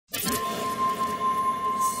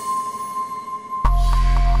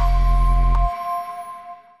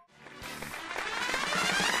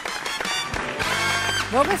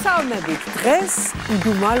მოგესალმებით. დღეს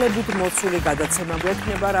იდუმალებით მოცული გადაცემა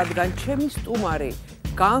გვექნება, რადგან ჩემი სტუმარი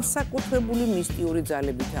განსაკუთრებული მისტიური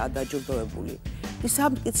ძალებითაა დაჯილდოებული. ის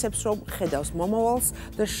ამტკიცებს, რომ ხედავს მომავალს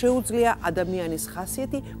და შეუძლია ადამიანის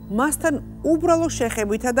ხასიათი მასთან უბრალო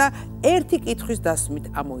შეხებითა და ერთი კითხვის დასმით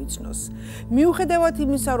ამოიცნოს. მიუხედავად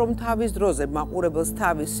იმისა, რომ თავის დროზე მაყურებელს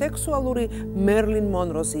თავის სექსუალური მერლინ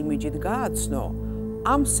მონროს იმიჯით გააცნო,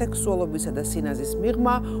 ამ სექსუალობისა და სინაზის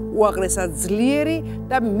მიღმა უაღრესად ძლიერი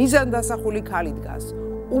და მიზანდასახული ქალი დგას.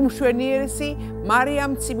 უმშვენიერესი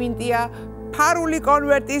მარიამ ციმინტია, ფარული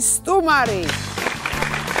კონვერტის სტუმარი.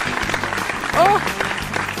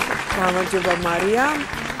 გამარჯობა მარიამ.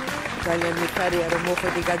 ძალიან მიხარია რომ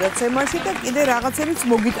მოხვედი გადაცემაში და კიდე რაღაცებიც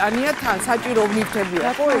მოგიტანია თან, საჭირო ვნივთებია.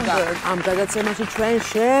 ამ გადაცემაში ჩვენ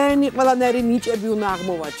შენი ყველანაირი ნიჭები უნდა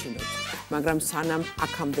აღმოვაჩინოთ. მაგრამ სანამ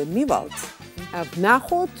აქამდე მივალთ,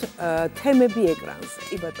 ვნახოთ თემები ეკრანზე.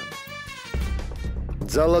 კი ბატონო.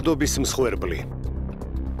 ძალადობის მსხვერპლი.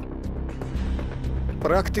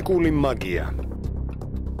 პრაქტიკული მაგია.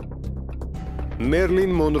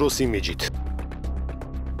 მერლინ მონროს იმიჯით.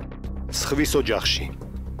 სხვის ოჯახში.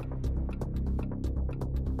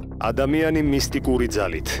 ადამიანი მისტიკური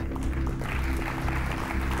ძალით.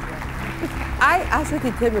 აი,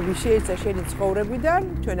 ასეთი თემები შეეცა შენი ცხოვრებიდან,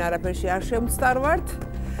 ჩვენ არაფერში არ შემწდარვართ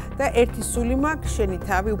და ერთი სული მაქვს, შენი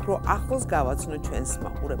თავი უფრო ახლოს გავაცნო ჩვენს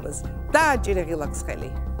მაყურებელს. დააჭირე ღილაკს ხელი.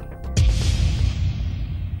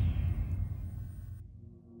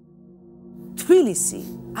 თბილისი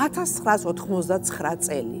 1989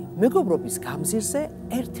 წელი. მეგობრობის გამზირზე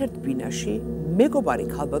ერთ-ერთ ბინაში მეგობარი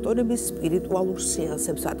ქალბატონების სპირიტუალურ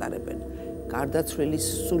სეანსებს ატარებენ. გარდაცვლილის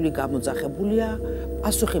სული გამოძახებულია,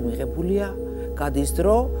 პასუხი მიღებულია, გადის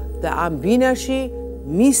დრო და ამ ბინაში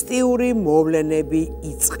მისტიური მოვლენები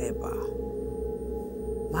იწყება.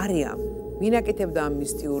 მარიამ, ვინ აკეთებდა ამ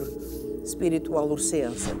მისტიურ სპირიტუალურ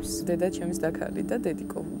სეანსებს? დედა ჩემის დაქალი და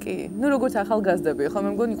დედიკო. კი. ნუ როგორც ახალგაზრდები, ხო მე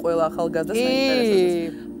მგონი ყველა ახალგაზრდას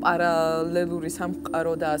საინტერესოა პარალელური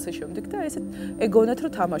სამყარო და ასე შემდეგ და ესეთ ეგონათ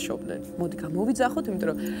რომ თამაშობდნენ. მოდი გამოვიძახოთ, იმიტომ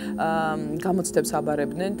რომ გამოცდებს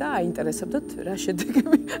აბარებდნენ და აინტერესებდათ რა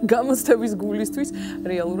შედეგები გამოცდების გულისთვის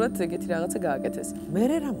რეალურად ეგეთი რაღაცა გააკეთეს.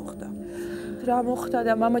 მერე რა მოხდა? რა მოხდა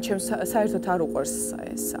და მამა ჩემს საერთოდ არ უყვარს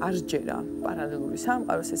ეს არ ჯერა პარალელური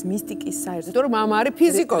სამყაროს ეს მისტიკის საერთოდ იმიტომ რომ მამა არის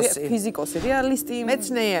ფიზიკოსი ფიზიკოსი რეალისტი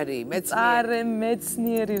მეცნიერი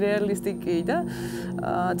მეცნიერი რეალისტი კი და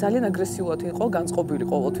ძალიან აგრესიულად იყო განწყობილი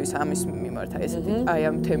ყოველთვის ამის მიმართ ესეთი აი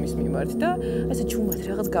ამ თემის მიმართ და ესე ჩუმად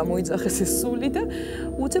რაღაც გამოიძახეს ეს სული და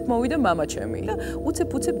უცებ მოვიდა მამა ჩემი და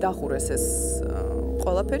უცებ დახურეს ეს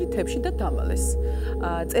ყველაფერი თებში და დამალეს.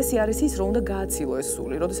 წესი არის ის, რომ უნდა გააცილო ეს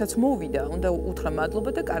სული. როდესაც მოვიდა, უნდა უთხრა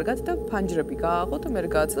მადლობა და კარგად და ფანჯრები გააღო და მე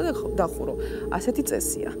გააცილო და დახურო. ასეთი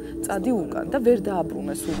წესია. წადი უკან და ვერ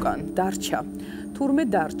დააბრუნეს უკან. დარჩა. თურმე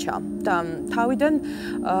დარჩა და თავიდან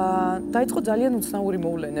დაიწყო ძალიან უცნაური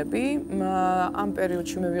მოვლენები. ამ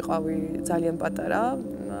პერიოდში მე ვიყავი ძალიან პატარა,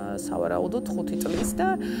 სავარაუდოდ 5 წლის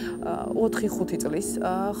და 4-5 წლის.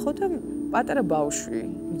 ხო და პატარა ბავშვი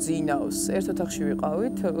ძინავს, ერთ ოთახში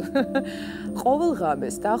ვიყავით. ყოველ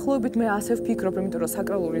ღამეს დაახლოებით მე ასე ვფიქრობ, იმიტომ რომ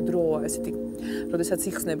საკრალური დროა ესეთი, როდესაც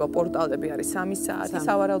იხსნება პორტალები არის 3 საათი,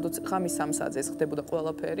 სავარაუდოდ ღამის 3 საათზე ეს ხდებოდა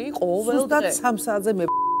ყველაფერი, ყოველ დღე. 3 საათზე მე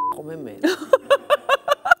ყომე მე.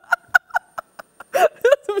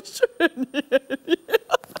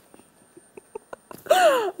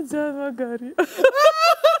 ზამაგარი.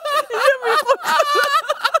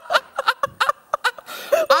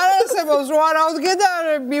 არასებობს რო არ ავდგე და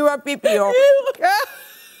მივა პიპიო.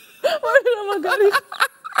 არა მაგარი.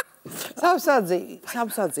 სამსაძე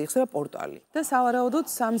იხსნება პორტალი. და სავარაუდოდ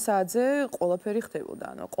 3 საათზე ყველაფერი ხდებოდა.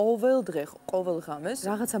 ანუ ყოველ დღე, ყოველ ღამეს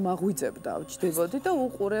რაღაცა მაღვიძებდა, ვჯდებოდი და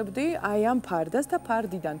უყურებდი აი ამ ფარდას და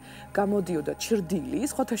ფარდიდან გამოდიოდა ჩრდილი,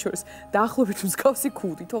 სხვათა შორის დაახლოებით მსგავსი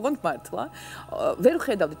ქუდი, თողონ მართლა. ვერ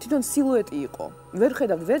ხედავდი, თვითონ სილუეტი იყო. ვერ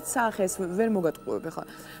ხედავდი, ვერც სახეს, ვერ მოგატყუებ ახლა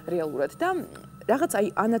რეალურად და რაღაც აი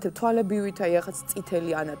ანათებ თვალებივით აი რაღაც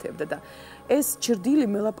წითელი ანათებდა და ეს ჩრდილი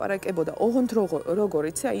მელაპარაკებოდა ოღონდ როგორ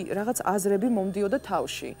იცი აი რაღაც აზრები მომდიოდა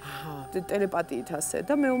თავში ტელეპათიით ასე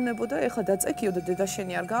და მეუბნებოდა ეხლა დაწექიო და დედა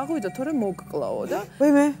შენი არ გააღვიძო თორე მოგკლაო და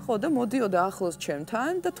ვიმე ხო და მოდიოდა ახლოს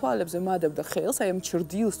ჩემთან და თვალებზე მადებდა ხელს აი ამ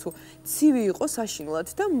ჩრდილს თუ ცივი იყო საშინლად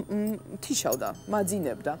და თიშავდა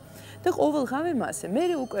მაძინებდა და ყოველ ღამე მასე მე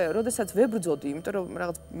უკვე როდესაც ვებრძოდი იმიტომ რომ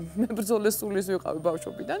რაღაც მებრძოლე სულის ვიყავი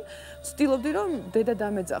ბავშვობიდან ვცდილობდი რომ დედა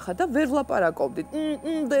დამეძახა და ვერ ვლაპარაკობდით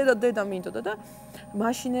დედა მინდოდა და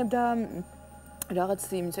მაშინებდა რაღაც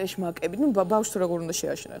იმის ეშმაკები, ნუ ბავშვს როგორ უნდა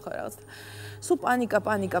შეაშინო ხა რაღაც. სულ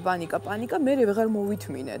პანიკა, მე ვეღარ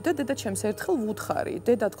მოვითმინე და დედა ჩემს ერთხელ ვუთხარი,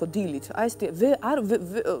 დედა თქო დილით, აი ეს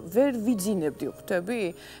ვერ ვიძინებდი, ხვდები?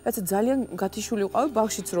 რაცა ძალიან გათიშული ვიყავი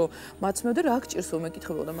ბავშვიც რომ მაცმევდა რა გჭირსო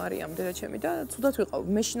მეკითხებოდა მარიამ დედა ჩემი და ცუდად ვიყავ,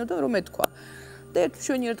 მეშინოდა რომ ეთქვა. და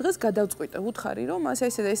მშვენიერ დღეს გადავწყვიტე, ვუთხარი რომ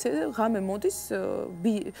ასე ღამე მოდის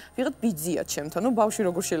ვიღაც ბიძია ჩემთან, ნუ ბავშვი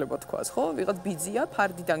როგორ შეიძლება თქვას, ხო? ვიღაც ბიძია,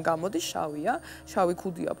 ფარდიდან გამოდის, შავია, შავი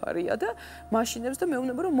ქუდია ფარია და მაშინებს და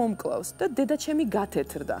მეუბნება რომ მომკლავს და დედა ჩემი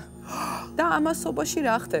გათეთრდა. და ამასობაში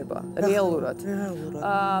რა ხდება? რეალურად.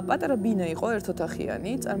 პატარა ბინა იყო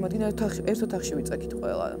ერთოთახიანი, წარმოგიდგენ ერთოთახში ვიწაკით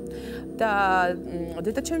ყველა. და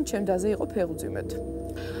დედა ჩემ დაზე იყო ფეხუძიმეთ.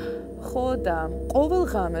 ხო და ყოველ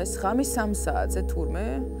ღამის 3 საათზე თურმე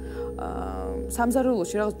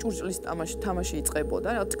სამზარეულოში რაღაც ჭურჭლის თამაში იწყებოდა,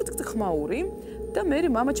 რაღაც ციკ ხმაური და მე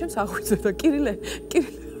მამა ჩემს აღვიძებდა, კირილე.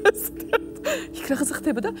 იქ რაღაცა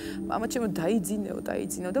ხდება და მამა ჩემო დაიძინეო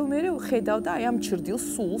და მე ხედავდა აი ამ ჩრდილს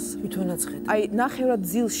სულს, თვითონაც ხედავ. აი ნახევრად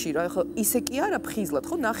ძილში რა, ხო ისე კი არა ფხიზლად,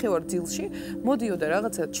 ხო ნახევარ ძილში მოდიოდა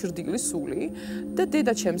რაღაცა ჩრდილის სული და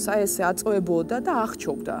დედა ჩემს აი ესე აწოებოდა და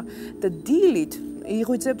აღჩობდა და დილით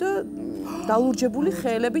იღვიძებდა დალურჯებული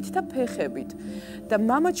ხელებით და ფეხებით. და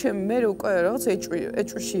მამა ჩემი მე უკვე რაღაც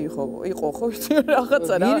ეჭვში იყო ხო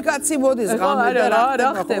რაღაცა რა. ვირკაცი მოდის ღამე და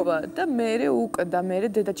რა ხდება და მე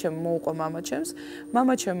დედა ჩემი მოუყვა მამა ჩემს.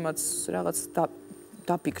 მამა ჩემმაც რაღაც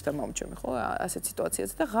დაფიქრდა მამა ჩემი ხო ასეთ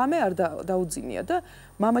სიტუაციაზე და ღამე არ დაუძინია და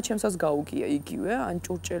მამა ჩემსაც გაუგია იგივე ან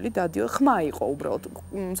ჭურჭელი დადიო ხმა იყო უბრალოდ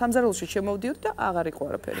სამზარეულოში შემოვდიოდ და აღარ იყო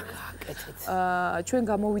არაფერი. ჩვენ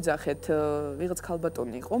გამოვიძახეთ ვიღაც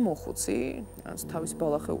ქალბატონი იყო მოხუცი თავის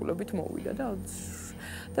ბალახეულობით მოვიდა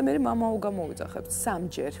და მე მამაო გამოვიძახებთ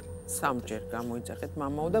სამჯერ გამოიძახეთ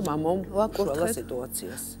მამაო და მამამ ვაკურთხა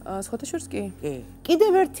სიტუაციას. სხვათაშორის კი.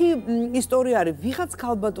 კიდევ ერთი ისტორია არის, ვიღაც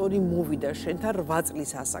ქალბატონი მოვიდა შენთან 8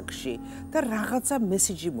 წლის ასაკში და რაღაცა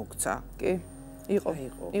მესიჯი მოგცა. კი. იყო.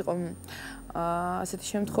 ასეთი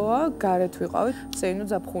შემთხვევა, გარეთ ვიყავით, წეინო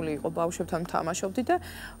ზაფხული იყო, ბავშვებთან თამაშობდი და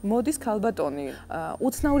მოდის ქალბატონი,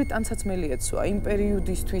 უცნაური ტანსაცმელი ეცვა, იმ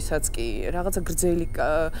პერიოდისთვისაც კი, რაღაცა გრძელი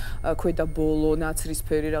ქვედა ბოლო,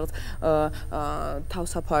 ნაცრისფერი, რაღაც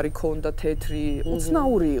თავსაფარი ქონდა, თეთრი,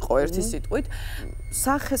 უცნაური იყო ერთი სიტყვით.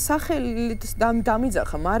 სახელით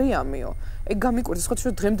დამიძახა მარიამიო. ეგ გამიკვირდა,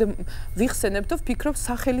 სხვა დღემდე ვიხსენებ და ვფიქრობ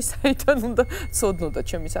სახელი საიდან უნდა ცოდნოდა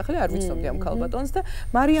ჩემი სახელი, არ ვიცნობდი ამ ქალბატონს და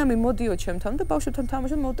მარიამი მოდიო ჩემთან და ბავშვებთან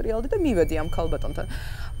თამაშობ მოვტრიალდი და მივედი ამ ქალბატონთან.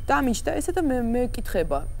 დამიჯდა ესა და მე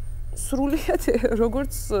კითხება სრულიად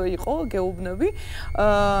როგორც იყო გეუბნები,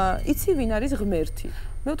 იცი ვინ არის ღმერთი?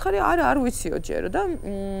 მე ვთხარი არ ვიციო ჯერ და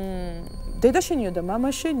დედა შენიო და მამა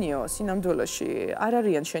შენიო სინამდვილეში არ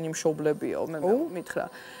არიან შენი მშობლებიო მე მითხრა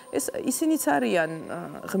ისინიც არიან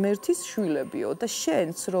ღმერთის შვილებიო და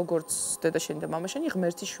შენც როგორც დედა შენი და მამა შენი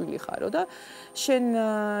ღმერთის შვილი ხარო და შენ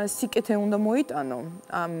სიკეთე უნდა მოიტანო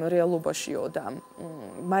ამ რეალობაშიო და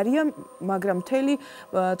მარიამ მაგრამ მთელი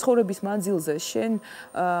ცხოვრების მანძილზე შენ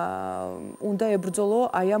უნდა ებრძოლო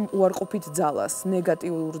აი ამ უარყოფით ძალას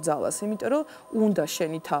ნეგატიურ ძალას იმიტომ რომ უნდა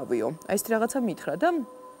შენი თავიო აი ეს რაღაცა მითხრა და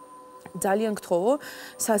ძალიან გთხოვო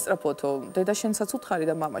სასწრაფოთო დედა შენსაც უთხარი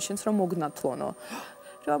და მამა შენს რომ მოგნათლონო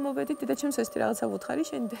რა მოვედი დედა ჩემს ეს რაღაცა ვუთხარი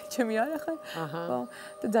შენ ჩემი არა ხარ ხო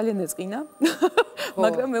და ძალიან ეწყინა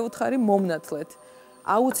მაგრამ მე ვუთხარი მომნათლეთ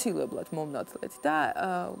აუცილებლად მომნათლეთ და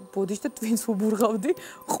ბოდიშ და twins ვუბურღავდი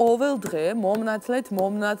ყოველ დღე მომნათლეთ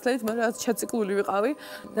მე რაღაც ჩაციკლული ვიყავი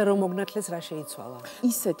და რომ მომნათლეს რა შეიცვალა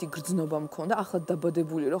ისეთი გრძნობა მქონდა ახლა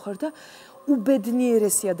დაბადებული რო ხარ და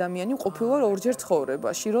უბედნიერესი ადამიანი ყოფილა ორჯერ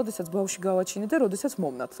ცხოვრებაში, როდესაც ბავშვი გავაჩინე და როდესაც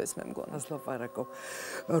მომნათლეს მე მგონა. ასლაპარაკო.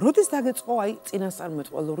 როდის დაგეწყო აი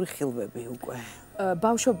წინასწარმეტყველური ხილვები უკვე?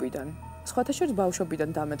 ბავშვობიდან. სხვათა შორის ბავშვობიდან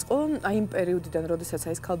დამეწყო, აი იმ პერიოდიდან, როდესაც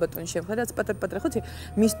აი ეს ქალბატონი შემხედა, პატარ-პატარა ხოთი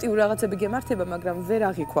მისტიურ რაღაცები გემართება, მაგრამ ვერ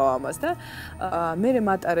აღიქვავ ამას და მე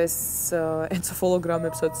მატარეს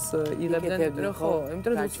ენცეფალოგრამებსაც ილებდნენ, ხო,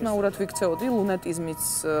 იმიტომ რომ უცნაურად ვიქცეოდი, ლუნატიზმიც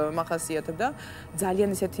მახასიათებდა, ძალიან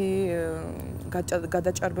ისეთი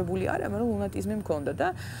გადაჭარბებული არა, მაგრამ ლუნატიზმი მქონდა და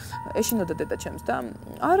ეშინოდა დედა ჩემს და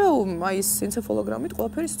არა, აი ეს ენცეფალოგრამით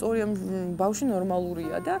ყველაფერი სწორია, ბავშვი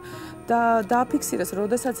ნორმალურია და დააფიქსირეს,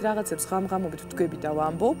 როდესაც რაღაცებს ღამღამობით ვდგები და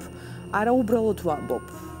ვამბობ, არა უბრალოდ ვამბობ.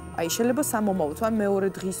 აი შეიძლება სამომავლოდ ვარ მეორე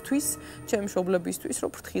დღისთვის, ჩემ მშობლებისთვის,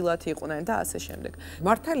 რომ ფრთხილად იყვნენ და ასე შემდეგ.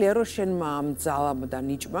 მართალია რომ შენმა ამ ძალამ და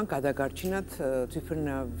ნიჭმა გადაგარჩინათ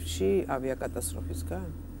თვითმფრინავში ავიაკატასტროფისგან?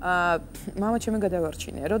 მამა ჩემი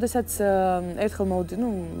გადავარჩინე. როდესაც ერთხელ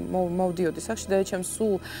მოვდიოდი სახში და ჩემს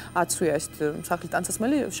სულ აცვია ეს სახლის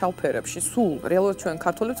ტანსაცმელი შავ ფერებში. სულ რეალურად ჩვენ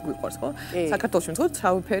ქართველებს გვიყვარს, ხო? საქართველოში მცხოვრებ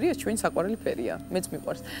შავი ფერი ეს ჩვენი საყვარელი ფერია. მეც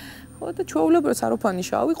მიყვარს. ხო და ჩვეულებრივ საროფანი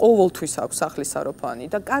შავი ყოველთვის აქვს სახლის საროფანი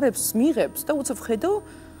და კარებს მიღებს და უცებ ხედავ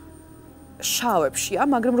შავებში,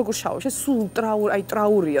 მაგრამ როგორ შავებში, სულ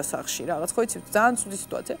ტრაურია სახში რაღაც, ხო იცით, ძალიან ცუდი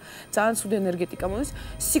სიტუაცია, ძალიან ცუდი ენერგეტიკა მოდის,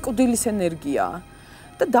 სიკვდილის ენერგიაა.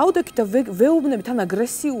 და დავდექი და ვეუბნები თან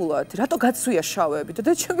აგრესიულად, რატო გაცვია შავები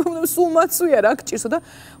და ჩემი უნდა სულ მაცვია რა გჭირსო და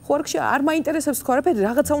ხوارქში არ მაინტერესებს თქო არაფერი,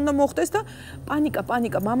 რაღაცა უნდა მოხდეს და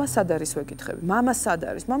პანიკა, მამა სად არის ვეკითხები, მამა სად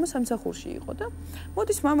არის, მამა სამსახურში იყო და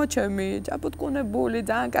მოდის მამა ჩემი, ჭაბუტკუნებული,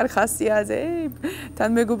 ძალიან კარგ ხასიათზე, თან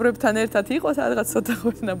მეგობრებთან ერთად იყო სადღაც ცოტა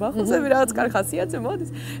ხوارნა ბახუსები, რაღაც კარგ ხასიათზე მოდის,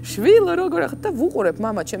 შვილო როგორ ახლა და ვუყურებ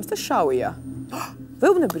მამა ჩემს და შავია.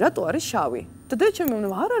 ვეუბნები რატო არის შავი? და დედაჩემი უნდა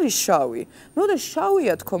არ არის შავი. მე უნდა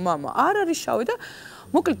შავია თქო მამა, არ არის შავი და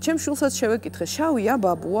მოკლედ ჩემ შვილსაც შევეკითხე, შავია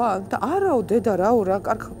ბაბუა? და არაო დედა რაო რა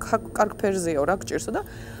კარგ ფერზეაო რა გჭირსო და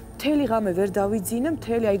მთელი ღამე ვერ დავიძინე,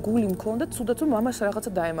 მთელი აი გული მქონდა, ცუდად რომ მამას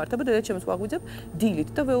რაღაცა დაემართა და დედაჩემს ვაღვიძებ დილით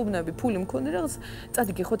და ვეუბნები ფული მქონდა რაღაც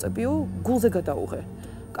წადი გეხოცებიო გულზე გადაუღე.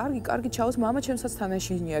 კარგი ჩაოს მამა ჩემსაც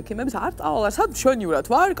თანაშინია ექიმებს არ წავალ სად მშვენივრად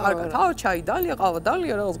ვარ კარგად არ ჩაი დალია ყავა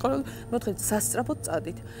დალია რაღაც მოთხეთ სასწრაფოდ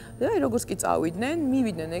წადით და აი როგორც კი წავიდნენ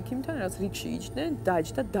მივიდნენ ექიმთან რაღაც რიგში იჯდნენ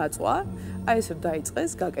დაჯდა დაწვა აი ესე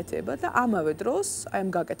დაიწყეს გაკეთება და ამავე დროს აი ამ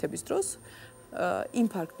გაკეთების დროს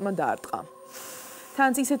ინფარქტმა დაარტყა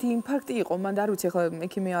თან ისეთი ინფარქტი იყო მან არ ვიცი ახლა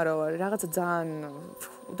ექიმი არა ვარ რაღაცა ძალიან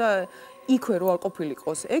და იქვე რო არ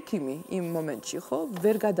ყოფილიყოს ექიმი იმ მომენტში ხო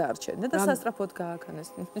ვერ გადაარჩენდა და სასწრაფოდ გააკანეს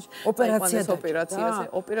ოპერაციაზე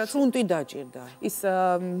შუნტი დაჭირდა ის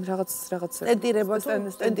რაღაც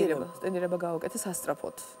სტენტირება გააკეთე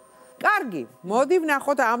სასწრაფოდ კარგი მოდი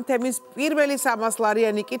ვნახოთ ამ თემის პირველი 300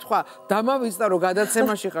 ლარიანი კითხვა დამავიწყდა რომ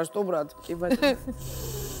გადაცემაში ხარ სტუმრად კი ბატონო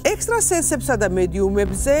ექსტრასენსებსა და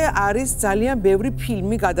მედიუმებზე არის ძალიან ბევრი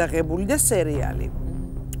ფილმი გადაღებული და სერიალი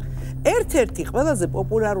ერთ-ერთი ყველაზე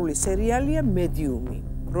პოპულარული სერიალია მედიუმი,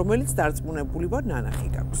 რომელიც დარწმუნებული ვარ ნანახი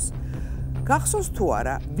გაქვს. გახსოვს თუ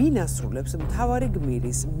არა, ვინ ასრულებს მთავარი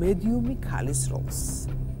გმირის მედიუმი ქალის როლს?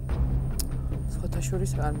 სხვათა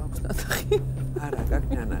შორის არ მაქვს ნანახი. არა,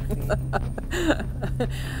 გაქვს ნანახი.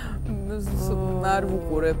 არ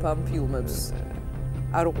ვუყურებ ამ ფილმებს.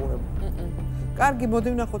 არ უყურებ. კარგი, მოდი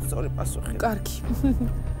ვნახოთ სწორი პასუხი. კარგი.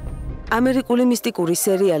 ამერიკული მისტიკური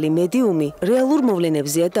სერიალი მედიუმი რეალურ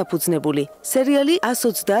მოვლენებზეა დაფუძნებული. სერიალი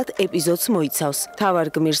 130 ეპიზოდს მოიცავს. მთავარ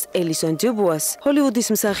გმირს ელისონ დიუბუას ჰოლივუდის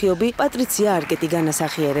მსახიობი პატრიცია არკეტი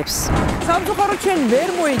განასახიერებს. სამწუხაროდ შენ ვერ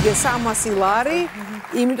მოიგე 300 ლარი,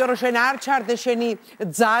 იმიტომ რომ შენ არ ჩარდე შენი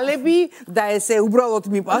ძალები და ესე უბრალოდ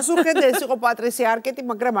მიპასუხე და ეს იყო პატრიცია არკეტი,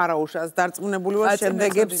 მაგრამ არაუშავს დარწმუნებული ვარ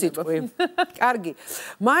შემდეგებს სიტყვი. კარგი.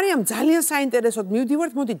 მარიამ ძალიან საინტერესოდ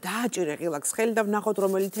მივდივართ, მოდი დააჭირე ღილაკს ხელი და ვნახოთ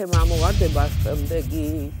რომელი თემა ამოვარდება შემდეგი.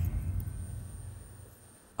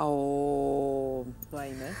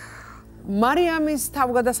 ვაიმე. მარიამის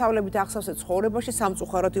თავგადასავლებით ახსოვსეთ ცხოვრებაში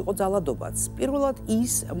სამწუხაროდ იყო ძალადობაც. პირველად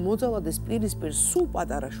ის მოძალადეს პირისპირ სულ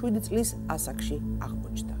პატარა 7 წლის ასაკში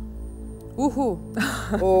აღმოჩნდა.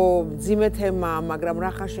 მძიმე თემა, მაგრამ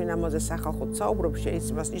რახან შენ ამაზე სახალხოდ საუბრობ,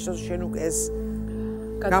 შეიძლება ნიშნავს შენ უკვე ეს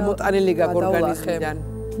გამოტანილი გაგ ორგანიზმიდან.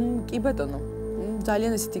 კი ბატონო.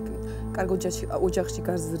 ძალიან ესეთი კარგ ოჯახში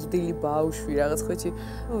გაზრდილი ბავშვი რაღაც ხო იცი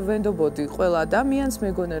ვენდობოდი ყველა ადამიანს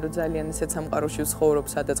მეგონა რომ ძალიან ესეთ სამყაროში ვცხოვრობ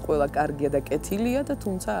სადაც ყველა კარგია და კეთილია და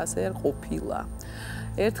თუმცა ასე არ ყოფილა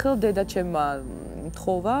ერთხელ დედაჩემმა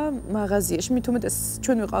მთხოვა მაღაზიაში მით უმეტეს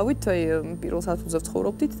ჩვენ ვიყავით პირველ სართულზე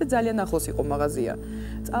ვცხოვრობდით და ძალიან ახლოს იყო მაღაზია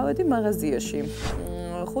წავედი მაღაზიაში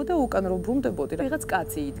ხო და უკან რომ ბრუნდებოდი რაღაც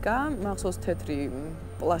კაცი იდგა მახსოვს თეთრი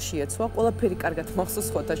პლაში ეცვა ყველაფერი კარგად მახსოვს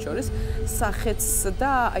სხვათა შორის სახეც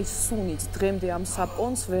და აი სუნიც დღემდე ამ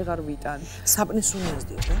საპონს ვეღარ ვიტან საპნის სუნი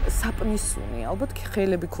ასდიოდა საპნის სუნი ალბათ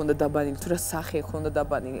ხელები ქონდა დაბანილი თუ რა სახე ქონდა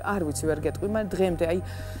დაბანილი არ ვიცი ვერ გეტყვი მაგრამ დღემდე აი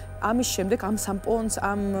ამის შემდეგ ამ საპონს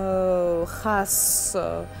ამ ხას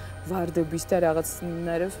ვარდების და რაღაც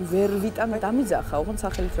ნერვს ვერ ვიტან დამიძახა, ოღონდ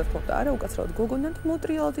სახელით რა თქმა უნდა, არა უკაცრავად გოგონან და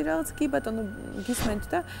მოტრიალდი რაღაც კი ბატონო გისმენთ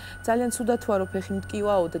და ძალიან ცუდად ვარო ფეხი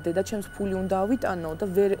მტკივაო და დედაჩემს ფული უნდა ავიტანო და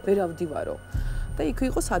ვერ ავდივარო. და იქ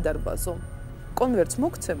იყო სადარბაზო. კონვერტს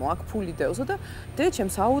მოგცემო, აქ ფული დევსო და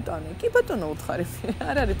დედაჩემს აუტანე. კი ბატონო უთხარი,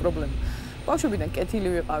 არ არის პრობლემა. ბავშვობიდან კეთილი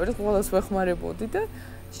ვიყავი, ყველას ვეხმარებოდი და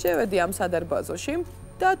შევედი ამ სადარბაზოში.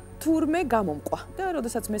 და თურმე გამომყვა და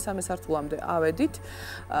როდესაც მესამე სართულამდე ავედით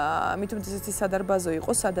მით უმეტეს ის სადარბაზო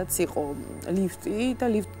იყო სადაც იყო ლიფტი და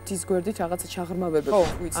ლიფტის გვერდით რაღაცა ჩაღრმავებები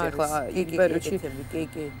ვიცი ახლა იმ პერიოდში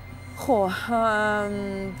კი ხო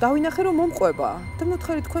დავინახე რომ მომყვება და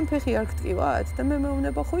მოთხარი თქვენ ფეხი არ გტკივათ და მე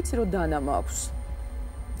მეუბნება ხო იცი რომ დანა მაქვს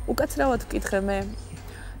უკაცრავად ვკითხე მე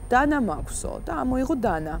დანა მაქვსო და ამოიღო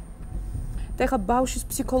დანა და ახლა ბავშვის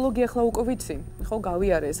ფსიქოლოგია ახლა უკვე ვიცი ხო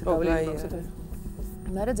გავიარე ეს გავლენა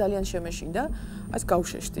მერე ძალიან შემეშინდა, ეს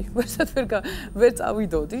გავშეშდი. ვერსად ვერ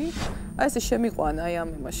წავიდოდი. აი ესე შემიყვანა აი ამ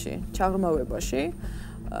იმაში, ჩაღრმავებაში,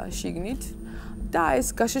 შიგნით. და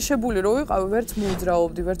ეს გაშეშებული რო ვიყავი, ვერც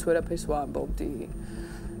მოუძრაობდი, ვერც ვერაფერს ვამბობდი.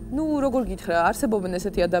 ნუ როგორ გითხრა, არსებობენ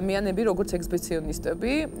ესეთი ადამიანები, როგორც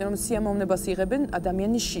ექსპედიციონისტები, რომ სიამოვნებას იღებენ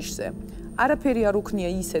ადამიანის შიშზე. არაფერი არ უქნია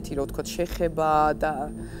ისეთი, რო ვთქვათ, შეხება და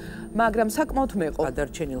მაგრამ საკმაოდ მეყო.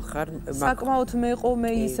 გადარჩენილ ხარ, საკმაოდ მეყო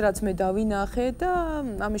მე ის რაც მე დავინახე და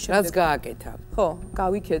ამის შემდეგ რაც გააკეთა. ხო,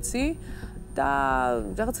 გავიქეცი და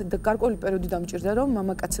რაღაც გარკვეული პერიოდი დამჭირდა რომ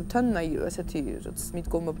მამაკაცებთან აი ესეთი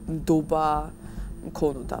მიდგომა ნდობა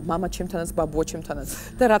მქონოდა. მამა ჩემთანაც, ბაბუა ჩემთანაც.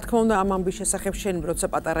 და რა თქმა უნდა ამ ამბის შესახებ შენ როცა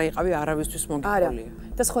პატარა იყავი არავისთვის მოგიყოლია.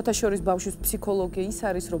 და სხვათა შორის ბავშვის ფსიქოლოგია ის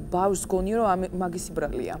არის რომ ბავშვს გონია რომ მაგისი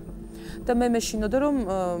ბრალია. და მე მეშინოდა რომ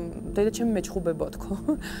დედაჩემი მეჩხუბებო თქო.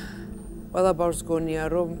 ყველა ბავშვს გონია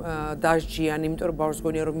რომ დასჯიან, იმიტომ რომ ბავშვს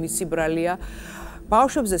გონია რომ მისი ბრალია.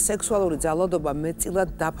 ბავშვებზე სექსუალური ძალადობა მეტწილად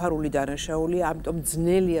დაფარული დანაშაულია, ამიტომ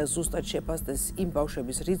ძნელია ზუსტად შეფასდეს იმ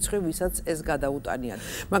ბავშვების რიცხვი, ვისაც ეს გადაუტანიან.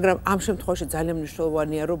 მაგრამ ამ შემთხვევაში ძალიან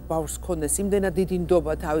მნიშვნელოვანია, რომ ბავშვს ჰქონდეს იმდენად დიდი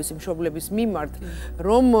ნდობა თავისი მშობლების მიმართ,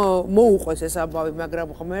 რომ მოუყვეს ეს ამბავი, მაგრამ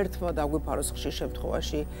ღმერთმა დაგვიფაროს ხშირ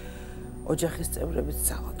შემთხვევაში ოჯახის წევრებიც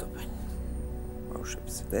ძალადობენ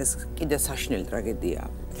ბავშვებს. ეს კიდე საშინელი ტრაგედიაა.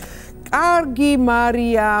 კარგი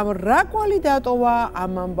მარიამ, რა კვალი დატოვა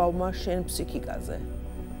ამ ამბავმა შენ ფსიქიკაზე?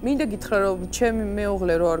 მინდა გითხრა რომ ჩემი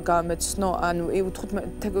მეუღლე რო არ გამეცნო, ანუ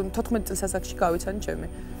 14 წელს ასაკში გავიცანი ჩემი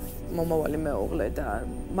მომავალი მეუღლე და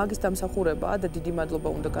მაგის დამსახურებაა და დიდი მადლობა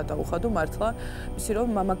უნდა გადაუხადო მართლა ისი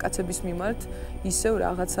რომ მამაკაცების მიმართ ისევ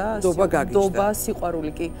რაღაცა ნდობა,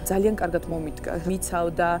 სიყვარული კი ძალიან კარგად მომიდგა,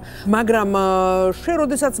 მიცავდა, მაგრამ შენ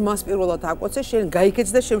როდესაც მას პირველად აკოცე, შენ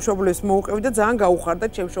გაიქეცი და შემშობლებს მოუყევი და ძალიან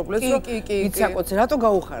გაუხარდათ შემშობლებს, რომ იცაკოცე, რატო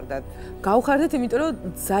გაუხარდათ? გაუხარდათ, იმიტომ რომ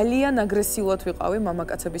ძალიან აგრესიულად ვიყავი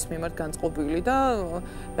მამაკაცების მიმართ განწყობილი და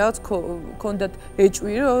რაღაც ქონდათ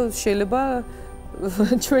ეჭვი, რომ შეიძლება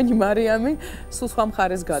ჩვენი მარიამი სულ სხვა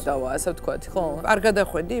მხარეს გადავა, ასე ვთქვათ, ხო? არ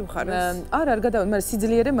გადახვედი იმ მხარეს? არ გადავა, მაგრამ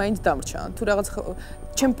სიძლიერე მაინც დამრჩა. თუ რაღაც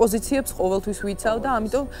ჩემ პოზიციებს ყოველთვის ვიცავ და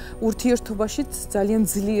ამიტომ ურთიერთობაშიც ძალიან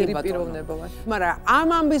ძლიერი პიროვნება ვარ. მაგრამ ამ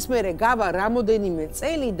ამბის მერე გავა რამოდენიმე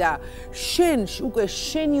წელი და შენ უკვე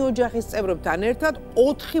შენი ოჯახის წევრებთან ერთად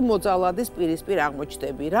 4 მოძალადის პირისპირ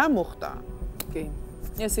აღმოჩნდები. რა მოხდა? კი.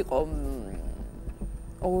 ეს იყო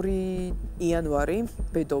 2 იანვარი,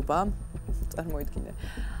 ბედობა. წარმოიდგინე.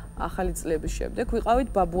 ახალი წლების შემდეგ ვიყავით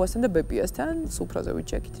ბაბუასთან და ბებიასთან, სუფრაზე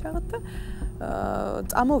ვიჩექით რაღაც და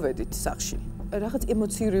წამოვედით სახში. რაღაც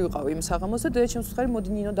ემოციური ვიყავი იმ საღამოს და დედაჩემს ვთქვი, მოდი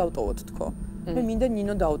ნინო დავტოვოთ თქო. მე მინდა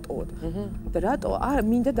ნინო დავტოვოთ. და რატო? არა,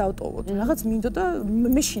 მინდა დავტოვოთ. რაღაც მინდოდა,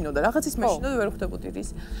 მეშინოდა, რაღაცის მეშინოდა, ვერ ხვდებოდი რის.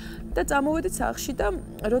 და წამოვედით სახში და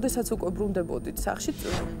როდესაც უკვე ბრუნდებოდით სახში,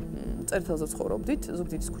 წერტილზე ცხოვრობდით,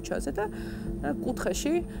 ზუგდიდის ქუჩაზე და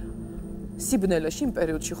კუთხეში სიბნელეში იმ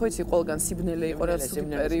პერიოდში ხო იცი ყველგან სიბნელე იყო რა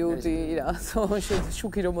პერიოდი რა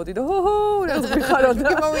შუქი რომ მოდიდა ჰო რაღაც ვიხარო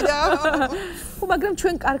და მოვიდა ხო მაგრამ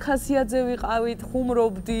ჩვენ კარხასიაძე ვიყავით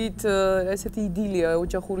ხუმრობდით ესეთი იდილია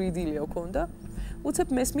ოჯახური იდილია ქონდა უცებ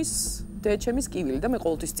მესმის დედაჩემის კივილი და მე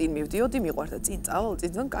ყოველთვის წინ მივდიოდი მიყვარდა წინ წავალ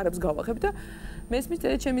წინ კარებს გავახებ და მესმის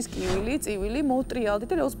დედაჩემის კივილი წივილი მოტრიალდი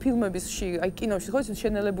და როგორც ფილმებში აი კინოში ხო ის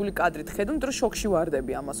შენელებული კადრით ხედავ იმიტომ რომ შოქში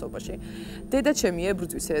ვარდები ამასობაში დედაჩემი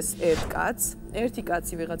ებრძვის ეს ერთი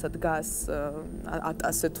კაცი ვიღაცა დგას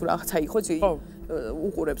ატასზე თუ რაღაცა იყო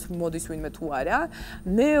უყურებს მოდის ვინმე თუ არა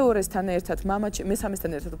მეორესთან ერთად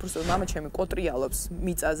მესამესთან ერთად უბრალოდ მამაჩემი კოტრიალობს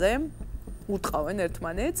მიწაზე უტყავენ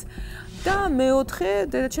ერთმანეთს და მეოთხე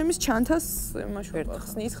დედაჩემის ჩანთას იმაშუა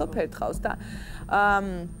ხსნის ხო ფერთხავს და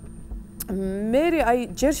მე აი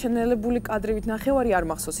ჯერ შენელებული კადრებით ნახევარი არ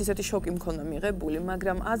მახსოვს ისეთი შოკი მქონდა მიღებული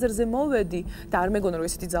მაგრამ აზერზე მოვედი და არ მეგონა რომ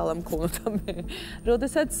ესეთი ძალა მქონოდა მე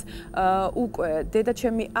როდესაც უკვე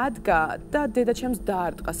დედაჩემი ადგა და დედაჩემს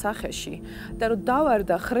დაარტყა სახეში და რომ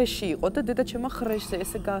დავარდა ხრეში იყო და დედაჩემა ხრეშზე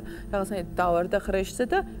ესე რაღაცნაირად დავარდა ხრეშზე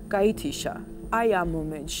და გაითიშა აი ამ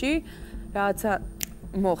მომენტში რაცა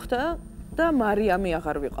მოხდა და მარიამი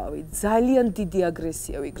აღარ ვიყავი. ძალიან დიდი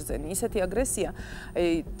აგრესია ვიგრძენი. ისეთი აგრესია,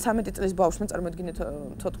 აი 13 წლის ბავშვმა წარმოედგინეთ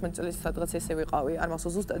 14 წლის სადღაც ესე ვიყავი, არ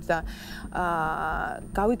მახსოვს ზუსტად და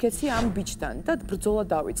გავიქეცი ამ ბიჭთან და ბრძოლა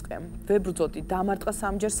დავიწყე. ვებრძოდი, დამარტყა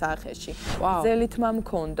სამჯერ სახეში. ძელი თმა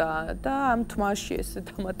მქონდა და ამ თმაში ესე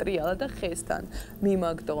დამატრიალა და ხესთან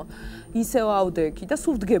მიმაგდო. ისევ ავდექი და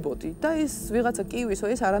სულ ვდგებოდი და ეს ვიღაცა კივისო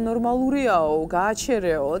ეს არანორმალურიაო,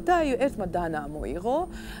 გააჩერეო და აი ერთმა დანა მოიღო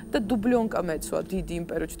და დუბლიო დუბლიონკა მეცვა დიდი იმ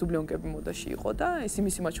პერიოდში დუბლიონკები მოდაში იყო და ეს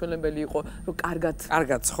იმისი მაჩვენებელი იყო რომ კარგად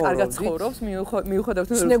ცხოვრობს მიუხედავად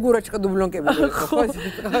სნეგურაჩკა დუბლიონკები იყო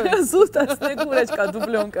ზუსტად სნეგურაჩკა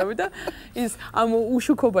დუბლიონკები და ის ამ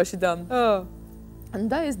უშუქობაში და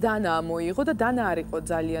ეს დანა მოიღო და დანა არ იყო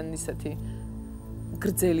ძალიან ისეთი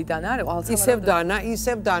გრძელი დანა არ იყო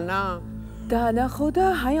ისევ დანა დანა ხო და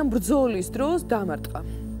აი ამ ბრძოლის დროს დამარტყა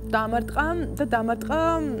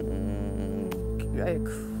ეგ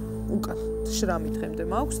უკან შრამი დღემდე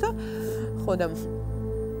მაქვს და ხო და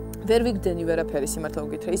ვერ ვიგდენი ვერაფერი სიმართლე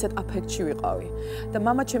მოგითხრა ისეთ აფექტში ვიყავი და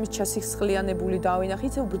მამა ჩემის ჩასიხსხლიანებული დავინახე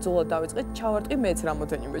ისე ბრძოლა დავიწყე ჩავარტყი მეც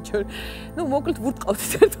რამოდენიმე ჯერ ნუ მოკლედ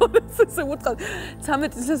ვურტყავდით ერთმანეთს ესე ვურტყავ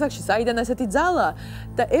 13 წელსაკში საიდან ასეთი ძალა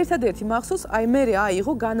და ერთადერთი მახსოვს აი მე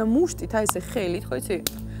აიღო განამუშტით აი ესე ხელით ხო იცი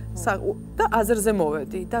და აზრზე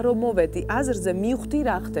მოვედი და რომ მოვედი აზრზე მივხვდი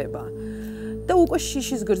რა ხდება და უკვე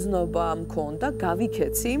შიშის გრძნობა მქონდა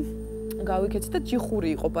გავიქეცი და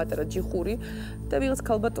ჯიხური იყო პატარა ჯიხური და ვიღაც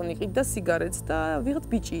ქალბატონი ყიდდა სიგარეტს და ვიღაც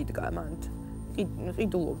ბიჭი იდგა მანდ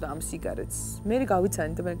ყიდულობდა ამ სიგარეტს მე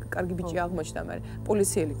გავიცანი და მე კარგი ბიჭი აღმოჩნდა მე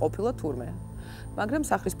პოლიციელი ყოფილა თურმე მაგრამ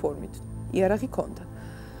სახლის ფორმით იარაღი ქონდა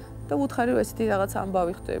და უთხარი რომ ესეთი რაღაც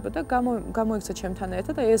ამბავი ხდება და გამოიქცა ჩემთან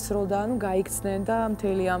ერთად და ესროდა ანუ გაიქცნენ და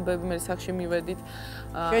მთელი ამბები მე სახში მივედით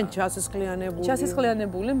შენ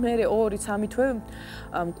ჩასისხლიანებული მე 2-3 თვე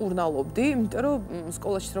მკურნალობდი იმიტომ რომ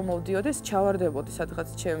სკოლაში რომ მოვდიოდი ჩავარდებოდი სადღაც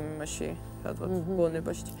ჩემში სადღაც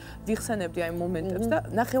გონებაში ვიხსენებდი აი მომენტებს და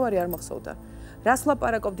ნახევარი არ მახსოვდა რას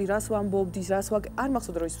ლაპარაკობდი რას ვამბობდი არ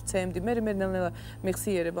მახსოვდა რომ ის ვცემდი მე ნელ-ნელა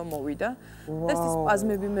მეხსიერება მოვიდა და ეს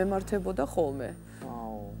სპაზმები მემართებოდა ხოლმე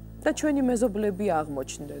და ჩვენი მეზობლები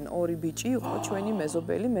აღმოჩნდნენ 2 ბიჭი იყო ჩვენი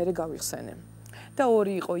მეზობელი მე გავიხსენე და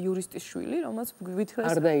 2 იყო იურისტის შვილი რომელიც გვითხრეს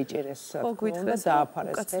არ დაიჭერეს ხო გვითხრეს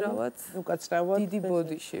დააფარეს უკაცრავად დიდი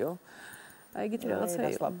ბოდიშიო აი ეგეთი რაღაცა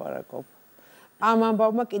იყო ლაპარაკობ ამ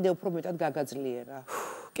ამბავმა კიდევ უფრო მეტად გაგაძლიერა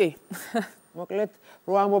კი მოკლედ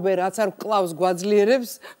რო ამბობენ რაც არ კლავს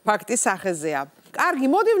გვაძლიერებს ფაქტის სახეზეა კარგი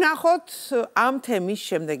მოდი ვნახოთ ამ თემის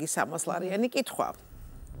შემდეგი 300-ლარიანი კითხვა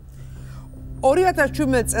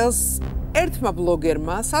 2017 წელს ერთმა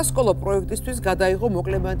ბლოგერმა სასკოლო პროექტისთვის გადაიღო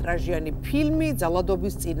მოკლემეტრაჟიანი ფილმი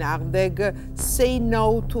ძალადობის წინააღმდეგ Say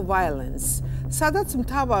No to Violence, სადაც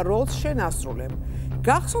მთავარ როლს შენ ასრულებ.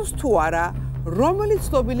 გახსოვს თუ არა, რომელი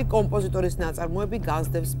ცნობილი კომპოზიტორის ნაწარმოები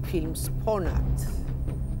გასდევს ფილმს ფონად?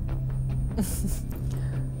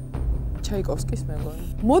 ჩაიკოვსკის მეგონი.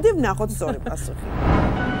 მოდი ვნახოთ სწორი პასუხი.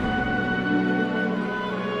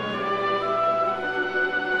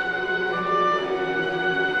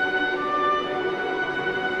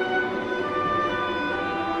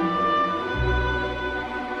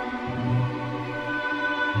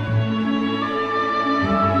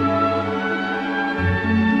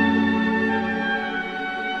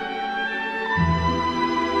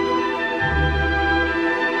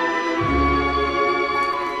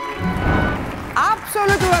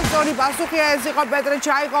 პასუხია ეს იყო პეტრე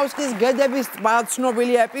ჩაიკოვსკის გედების ტბა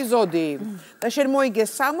ცნობილი ეპიზოდი და შენ მოიგე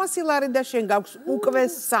 300 ლარი და შენ გაქვს უკვე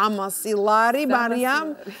 300 ლარი მარიამ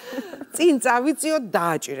წინ წავიწიო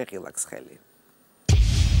დააჭირე ღილაკს ხელი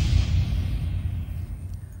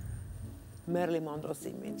მერლინ მონროს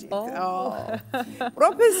იმიჯი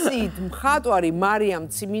პროფესიით მხატვარი მარიამ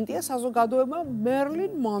ციმინტია საზოგადოებამ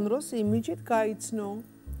მერლინ მონროს იმიჯით გაიცნო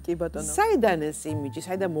კი ბატონო. საიდან ეს იმიჯი,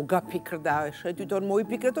 საიდან მოგაფიქრდა, შეთვითონ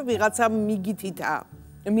მოიფიქრე თუ ვიღაცა მიგითითა?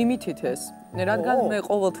 მიმითით ეს. რადგან მე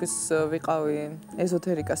ყოველთვის ვიყავი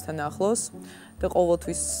ეზოთერიკასთან ახლოს და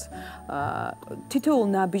ყოველთვის თითოეულ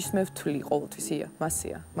ნაბიჯს მე ვთვლი ყოველთვისია,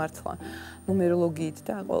 მასია, მართლა. ნუმეროლოგიით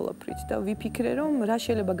და ყოველფრით და ვიფიქრე რომ რა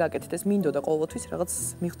შეიძლება გაკეთეთ ეს მინდოდა ყოველთვის რაღაც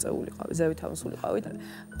მიღწეულიყავი, ზევითავსულიყავი და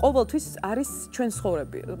ყოველთვის არის ჩვენ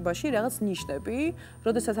ცხოვრებაში რაღაც ნიშნები,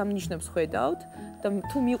 როდესაც ამ ნიშნებს ხედავთ და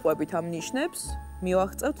თუ მიყვებით ამ ნიშნებს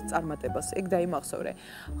მივაღწევთ წარმატებას, ეგ დაიმახსოვრე.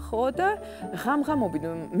 ხო და ღამ-ღამობით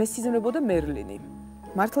მესიზმრებოდა მერლინი.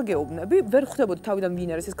 მართლა გეუბნები, ვერ ხვდებოდი თავიდან ვინ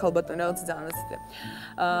არის ეს ქალბატონი რაღაც ძალიან ასეთი.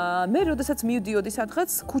 მე როდესაც მივდიოდი სადღაც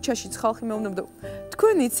ქუჩაშიც ხალხი მეუბნებოდა,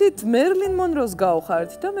 თქვენ იცით მერლინ მონროს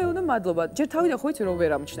გავხართ და მე ვუნა მადლობა. ჯერ თავიდან ხო იცი რომ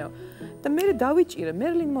ვერ ამჩნევ. და მე დავიჭირე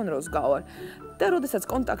მერლინ მონროს გავარ. და როდესაც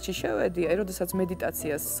კონტაქტში შევედი, აი როდესაც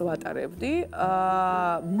მედიტაციას ვატარებდი,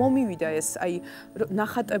 მომივიდა ეს აი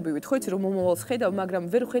ნახატებივით, ხო იცი რომ მომავალს ხედავ, მაგრამ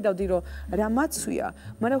ვერ ხედავდი რომ რა მაცვია,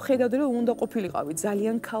 მაგრამ ხედავდი რომ უნდა ყოფილიყავი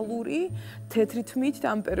ძალიან ქალური, თეთრი თმით და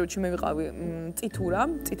ამ პერიოდში მე ვიყავი წითურა,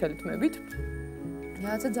 წითელი თმებით.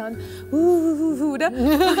 რაღაცა ძალიან და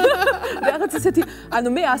რაღაც ესეთი, ანუ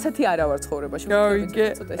მე ასეთი არა ვარ ცხოვრებაში, გავიგე.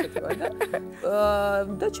 ცოტა ესეთი ვარ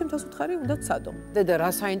და ჩემთვის უთხარი უნდა ვცადო. დედა, რა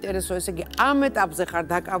საინტერესო, ესე იგი, ამ ეტაპზე ხარ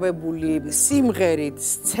დაკავებული სიმღერით,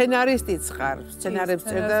 სცენარისტიც ხარ, სცენარებს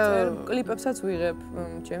წერდა და კლიპებსაც ვიღებ,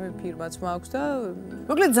 ჩემი ფირმაც მაქვს და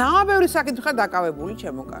მოკლედ ძალიან ბევრი საკითხი ხარ დაკავებული,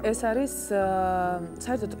 ჩემო კარგი. ეს არის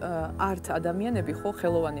საერთოდ არც ადამიანები ხო,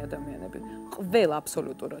 ხელოვანი ადამიანები. ყველა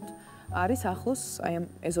აბსოლუტურად არის ახლოს აი ამ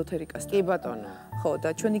ეზოთერიკასთან. კი ბატონო. ხო, და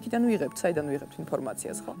ჩვენ იქიდან ვიღებთ, საიდან ვიღებთ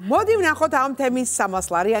ინფორმაციას, ხო? მოდი ვნახოთ ამ თემის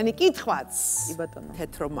 300 ლარიანი კითხვაც. კი ბატონო.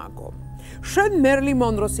 თეთრო მაგო. შენ მერლინ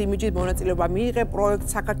მონროს იმიჯით მონაწილეობა მიიღე პროექტ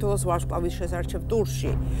საქართველოს ვარსკვლავის შესარჩევ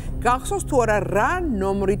ტურში. გახსოვს თუ არა რა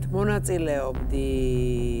ნომრით მონაწილეობდი?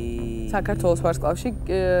 საქართველოს ვარსკვლავში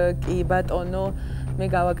კი ბატონო მე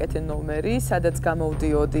გავაკეთე ნომერი, სადაც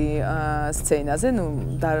გამოვდიოდი სცენაზე, ნუ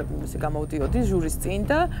ესე გამოვდიოდი ჟურის წინ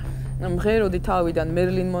და მღეროდი თავიდან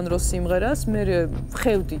მერლინ მონროს სიმღერას, მე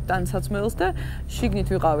ვხევდი ტანსაცმელს და შიგნით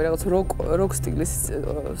ვიყავი რაღაც როკ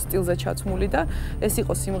სტილზე ჩაცმული და ეს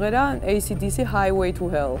იყო სიმღერა AC/DC Highway to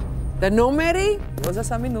Hell. და ნომერი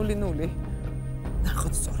 23:00.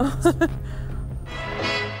 ნახოთ სწორად.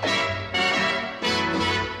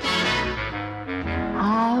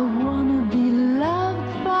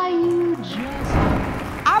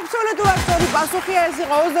 აბსოლუტურად სწორი პასუხია, ეს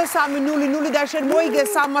იყო 23:00 და შენ მოიგე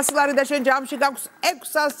 300 ლარი და შენ ჯამში გაქვს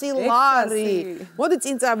 600 ლარი. მოდი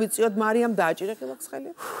წინ წავიწიოთ, მარიამ დააჭირე ხილოხს ხელი.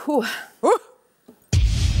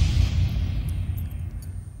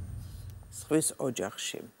 სხვის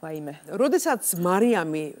ოჯახში. ვაიმე. როდესაც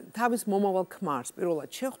მარიამი თავის მომავალ ქმარს პირველად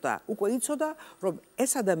შეხვდა, უკვე იცოდა, რომ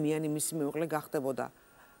ეს ადამიანი მისი მეუღლე გახდებოდა,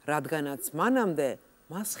 რადგანაც მანამდე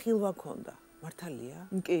მას ხილვა ჰქონდა. მართალია?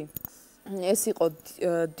 კი. ეს იყო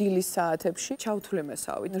დილის საათებში, ჩავთვლე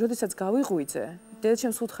მესავით. როდესაც გავიღვიძე,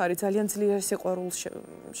 დედაჩემს უთხარი ძალიან ძლიერ სიყვარულს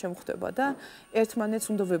შემხვდება და ერთმანეთს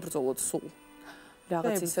უნდა ვებრძოლოთ სულ.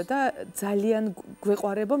 რაღაც ისე და ძალიან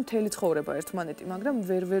გვეყვარება მთელი ცხოვრება ერთმანეთი, მაგრამ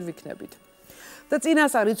ვერ ვიქნებით. და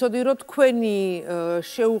წინასწარ იცოდი, რომ თქვენი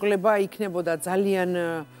შეუღლება იქნებოდა ძალიან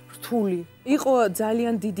რთული. იყო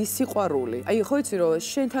ძალიან დიდი სიყვარული. აი ხო იცი რომ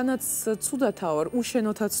შენთანაც ცუდათა ვარ,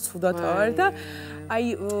 უშენოთაც ცუდათა ვარ და აი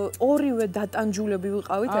ორივე დატანჯულები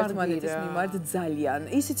ვიყავით ერთმანეთის მიმართ ძალიან.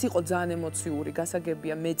 ისიც იყო ძალიან ემოციური,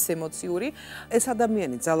 გასაგებია, მეც ემოციური. ეს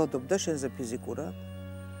ადამიანი ძალადობდა შენზე ფიზიკურად?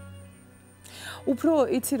 უფრო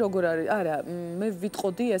იცი როგორ არის? არა, მე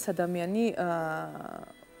ვიტყოდი ეს ადამიანი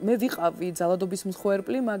მე ვიყავი ძალადობის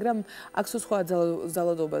მსხვერპლი, მაგრამ აქ სხვა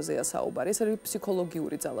ძალადობაზეა საუბარი. ეს არის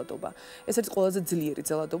ფსიქოლოგიური ძალადობა. ეს არის ყველაზე ძლიერი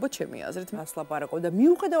ძალადობა ჩემი აზრით. მას ლაპარაკობ და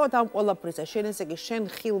მიუხედავად ამ ყველაფრისა, შენ ესე იგი შენ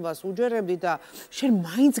ხილვას უჯერებდი და შენ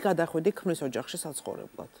მაინც გადახვედი ქმრის ოჯახში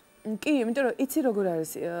საცხოვრებლად. კი, იმიტომ რომ იცი როგორ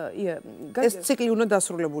არის, ეს ციკლი უნდა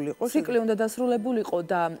დასრულებულიყო. ციკლი უნდა დასრულებულიყო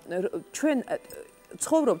და ჩვენ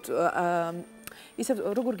ცხოვრობთ ისე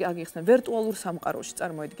როგორ აგიხსნა ვირტუალურ სამყაროში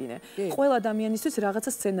წარმოედგინე. ყველა ადამიანისთვის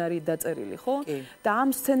რაღაცა სცენარი დაწერილი, ხო? და ამ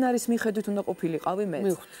სცენარის მიხედვით უნდა ყოფილიყავი მე.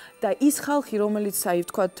 და ის ხალხი, რომელიც აი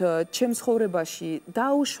ვთქვათ, ჩემს ცხოვრებაში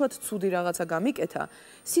დაუშვათ ცუდი რაღაცა გამიკეთა,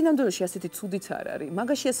 სინამდვილეში ასეთი ცუდიც არ არის.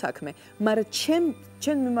 მაგაშია საქმე, მაგრამ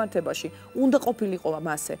ჩემ მიმართებაში უნდა ყოფილიყო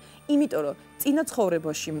მასე. იმიტომ რომ წინა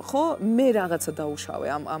ცხოვრებაში ხო მე რაღაცა დაუშავე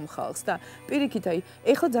ამ ხალხს და პირიქით აი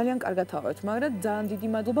ეხლა ძალიან კარგად ავართ, მაგრამ ძალიან დიდი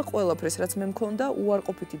მადლობა ყველაფერს, რაც მე მქონდა,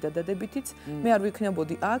 უარყოფითი და დადებითიც, მე არ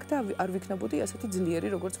ვიქნებოდი აქ და არ ვიქნებოდი ასეთი ძლიერი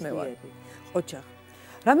როგორც მე ვარ. ოჯახ.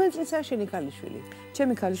 რამდენი წლისაა შენი ქალიშვილი?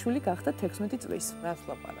 ჩემი ქალიშვილი გახდა 16 წლის. რას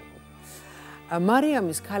ლაპარაკობ?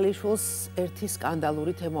 მარიამის ქალიშვილს ერთი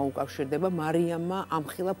სკანდალური თემა უკავშირდება. მარიამმა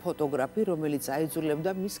ამხილა ფოტოგრაფი, რომელიც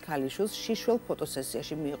აიძულებდა მის ქალიშვილს შიშველ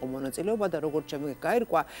ფოტოსესიაში მიიღო მონაწილეობა და როგორც ჩემი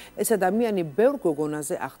გაირკვა, ეს ადამიანი ბევრ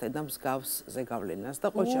გოგონაზე ახდენდა მსგავს ზეგავლენას და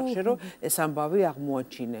ყოჩახში რომ ეს ამბავი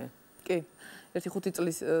აღმოაჩინე. კი. ერთი 5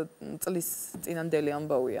 წლის წინანდელი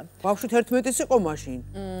ამბავია. ბავშვი 11-ის იყო მაშინ?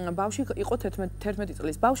 ბავშვი იყო 11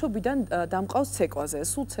 წლის. ბავშვობიდან დამყავს ცეკვაზე.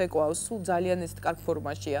 სულ ცეკვავს, სულ ძალიან ეს კარგ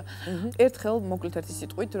ფორმაშია. ერთხელ მოკლედ ერთი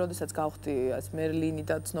სიტყვით, როდესაც გავხდი ეს მერლინი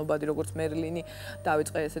და ცნობადი როგორც მერლინი,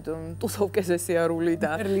 დავიწყე ესეთ ტუსოვკეზე სიარული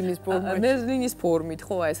და მერლინის ფორმით,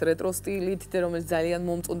 ხო, ეს რეტრო სტილით, რომელიც ძალიან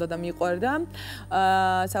მომწონდა და მიყვარდა.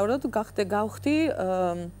 საერთოდ გავხდი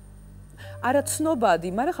არა ცნობადი,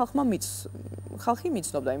 მაგრამ ხალხი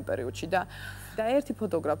მიცნობდა იმ პერიოდში და ერთი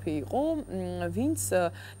ფოტოგრაფი იყო, ვინც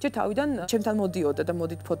ჯერ თავიდან ჩემთან მოდიოდა და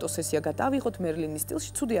მოდით ფოტოსესია გადავიღოთ მერლინის სტილში,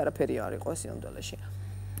 ცუდი არაფერი არ იყო სინამდვილეში.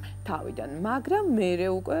 თავიდან, მაგრამ მერე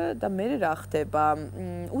უკვე და მერე რა ხდება?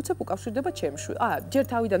 უცებ უკავშირდება ჩემს ჯერ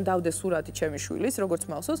თავიდან დავდე სურათი ჩემი შვილის, როგორც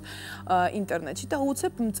მახსოვს, ინტერნეტში და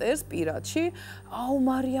უცებ მწერს პირადში, აუ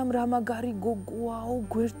მარიამ რა მაგარი გოგოა, აუ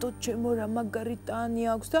გვერდო ჩემო რა მაგარი ტანი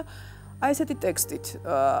აქვს და აი ესეთი ტექსტით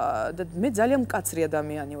და მე ძალიან მკაცრი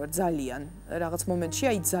ადამიანი ვარ, ძალიან. რაღაც მომენტში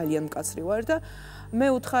აი ძალიან მკაცრი ვარ და მე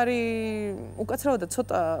უთხარი უკაცრავად და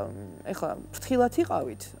ცოტა ეხლა ფრთხილად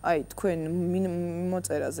იყავით, აი თქვენ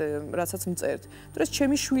მოწერაზე, რასაც მწერთ. თუ ეს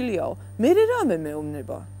ჩემი შვილიაო, მე რამე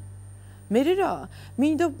მეუბნება. მე რა,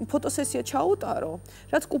 მინდა ფოტოსესია ჩაუტარო,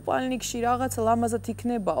 რაც კუპალნიკში რაღაც ლამაზად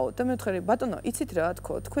იქნებაო და მე ვთხარი, ბატონო, იცით რა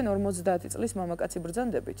თქო, თქვენ 50 წლის მამაკაცი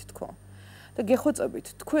ბრძანდებით თქო. და გეხოცებით,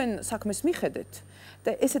 თქვენ საქმეს მიხედეთ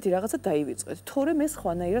და ესეთი რაღაცა დაივიწყეთ, თორემ ეს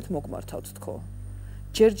ხვანაირად მოგმართავთ თქო.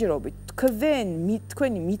 ჯერჯერობით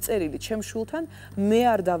თქვენი მიწერილი ჩემ შულთან მე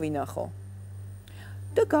არ დავინახო.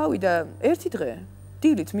 და გავიდა ერთი დღე,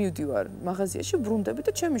 დილით მივდივარ მაღაზიაში, ბრუნდები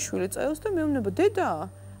და ჩემი შვილი წაევს და მეუბნება, დედა,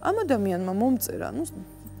 ამ ადამიანმა მომწერა, ნუ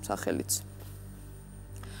სახელიც.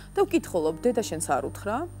 და ვკითხულობ, დედა შენს არ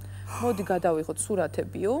უთხრა, მოდი გადავიღოთ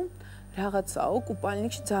სურათებიო, რაღაცაო,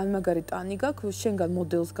 კუპალნიკში ძალიან მაგარი ტანი გაქვს, შენგან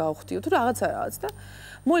მოდელს გავხდიო, თუ რაღაცა და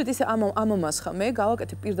მოლით ისე ამომას ხამე,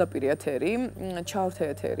 გავაკეთე პირდაპირ ეთერი, ჩავრთე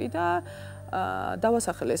ეთერი და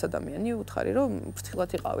დავასახელე ეს ადამიანი, უთხარი რომ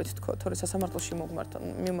ფრთხილად იყავით თქო, თორე სასამართლოში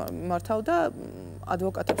მოვმართავ და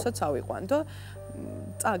ადვოკატებსაც ავიყვან და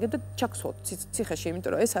წააგებ და ჩაქსვოთ ციხეში,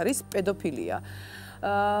 იმიტომ რომ ეს არის პედოფილია.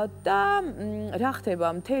 და რა ხდება,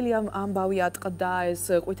 მთელი ამბავი ატყდა, ეს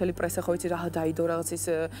ყვითელი პრესა ხო იცი რა დაიდო რაღაც ის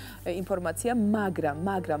ინფორმაცია,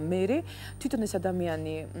 მაგრამ მე თვითონ ეს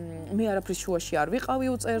ადამიანი მე არაფრის შუაში არ ვიყავი,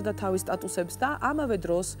 უწერდა თავის სტატუსებს და ამავე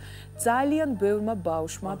დროს ძალიან ბევრმა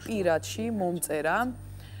ბავშვმა პირადში მომწერა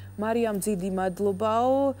მარიამ ძიდი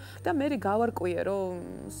მადლობაო და მე გავარკვიე რომ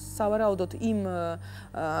სავარაუდოდ იმ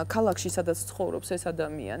ქალაქში სადაც ცხოვრობს ეს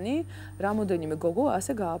ადამიანი რამოდენიმე გოგო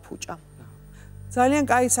ასე გააფუჭა. ძალიან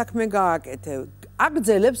კაი საქმე გააკეთე.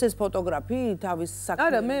 აგძელებს ეს ფოტოგრაფი თავის საქმეს?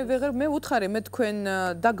 არა, მე უთხარი, მე თქვენ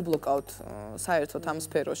დაგბლოკავთ საერთოდ ამ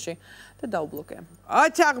სფეროში და დავბლოკე.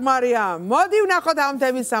 აჩაღ მარიამ, მოდი ვნახოთ ამ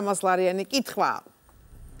თემის 300 ლარიანი კითხვა.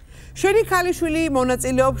 შენი ქალიშვილი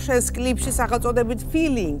მონაწილეობს შენს კლიპში სახელწოდებით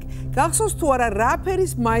Feeling. გახსოვს თუ არა რა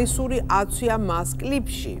ფერის მაისური აცვია მას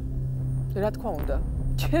კლიპში? რა თქმა უნდა.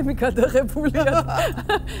 ჩემი გადაღებულია.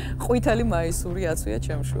 ყვითელი მაისური აცვია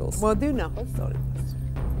ჩემ შვილს. მოდი ვნახოთ სწორი ფასი.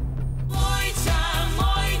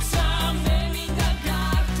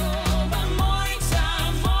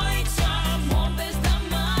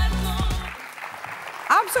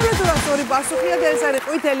 აბსოლუტურად სწორი პასუხია და ეს არის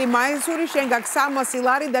ყვითელი მაისური, შენ გაქვს 300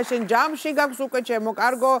 ლარი და შენ ჯამში გაქვს უკვე ჩემო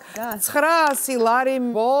კარგო 900 ლარი.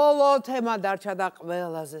 ბოლო თემა დარჩა და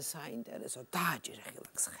ყველაზე საინტერესო. დააჭირე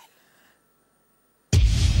ხილაკს ხელი.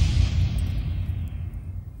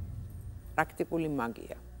 პრაქტიკული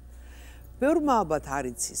მაგია. ბევრმა ალბათ არ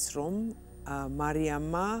იცის, რომ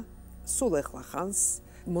მარიამმა სულ ეხლა ხანს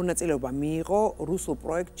მონაწილეობა მიიღო რუსულ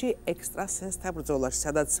პროექტში ექსტრასენსთა ბრძოლაში,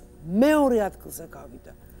 სადაც მეორე ადგილზე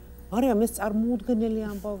გავიდა. მარიამ ეს წარმოუდგენელი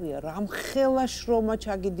ამბავია, რამხელა შრომა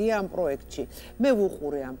ჩაგიდია ამ პროექტში. მე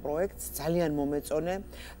ვუყურე ამ პროექტს, ძალიან მომეწონე,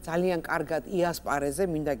 ძალიან კარგად იასპარეზე,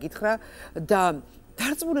 მინდა გითხრა და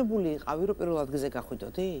დარწმუნებული იყავი, რომ პირველ ადგილზე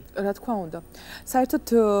გახვიდოდი? რა თქმა უნდა. საერთოდ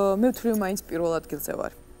მე ვთვლი, რომ მაინც პირველ ადგილზე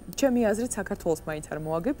ვარ. ჩემი აზრით საქართველოს მაინც არ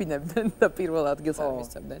მოაგებინებდნენ და პირველ ადგილს არ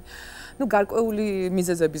მისცემდნენ. ნუ გარკვეული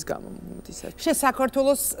მიზეზების გამო ისე. შენ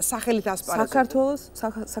საქართველოს სახელით ასპარეზობ?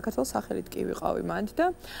 საქართველოს სახელით კი ვიყავი მანდ და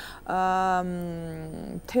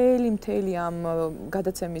მთელი ამ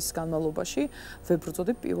გადაცემის განმავლობაში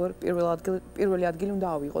ვებრძოდი პირველი ადგილი უნდა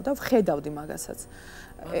ავიღო და ვხედავდი მაგასაც.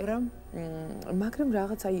 მაგრამ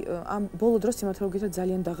რაღაც აი ამ ბოლო დროს სიმართლე გითხრათ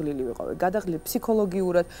ძალიან დაღლილი ვიყავი. გადაღლილი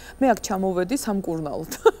ფსიქოლოგიურად მე აქ ჩამოვედი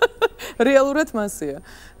სამკურნალოდ. რეალურად მასია.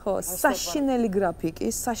 ხო, საშინელი გრაფიკი,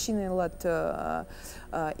 საშინელად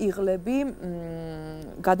იღლები,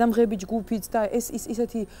 გადამღები ჯგუფიც და ეს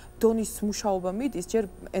ისეთი დონის მუშაობა მიდის, ჯერ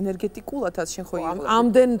ენერგეტიკულადაც შენ ხო იღლები.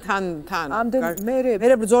 ამდენ თან.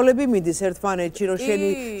 მე ბრძოლები მიდის ერთმანეთში, რომ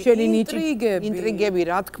შენი ინტრიგები,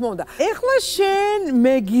 რა თქმა უნდა. ეხლა შენ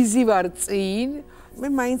მე გიზი ვარ წინ, მე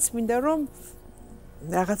მაინც მინდა რომ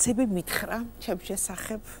რაღაცები მითხრა ჩემ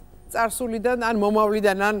შესახებ. წარსულიდან, ან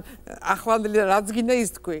მომავლიდან, ან ახლანდლიდან რაც გინდა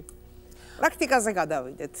ის თქვი. პრაქტიკაზე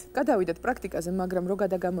გადავიდეთ. გადავიდეთ პრაქტიკაზე, მაგრამ რო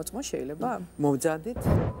გადაგამოწმო შეიძლება? მოვძანდით.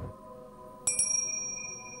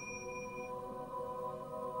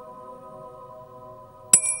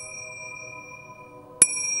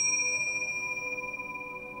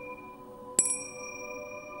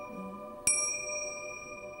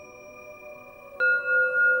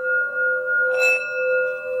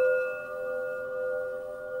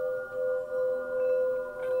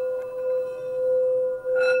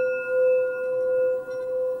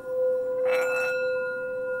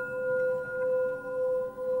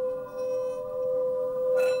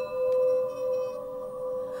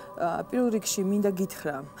 რიგში მინდა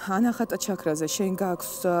გითხრა, ანახატა ჩაქრაზე შენ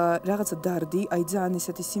გაქვს რაღაცა დარდი, აი ძალიან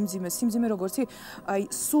ესეთი სიმძიმე როგორც აი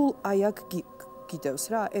სულ აი აქ გიდევს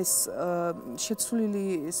რა, ეს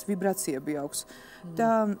შეცვლილი ეს ვიბრაციები აქვს და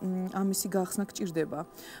ამისი გახსნა გჭირდება.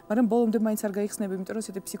 მაგრამ ბოლომდე მაინც არ გაიხსნები, იმიტომ რომ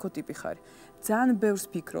ესეთი ფსიქოტიპი ხარ. ძალიან ბევრს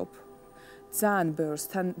ფიქრობ.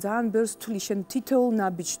 ძალიან ბევრს თვლი, შენ თითოეულ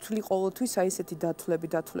ნაბიჯს თვლი ყოველთვის აი ესეთი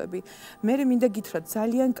დათვლები. მე მინდა გითხრა,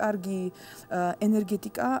 ძალიან კარგი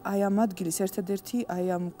ენერგეტიკა აი ამ ადგილის ერთადერთი აი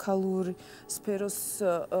ამ ქალური სფეროს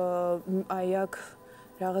აი აქ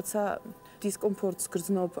რაღაცა დისკომფორტს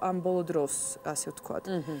გრძნობ ამ ბოლო დროს, ასე ვთქვათ.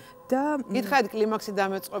 და გითხარით კლიმაქსი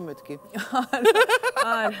დამეწყო მეთქი.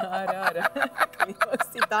 არა.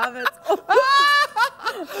 კლიმაქსი დამეწყო.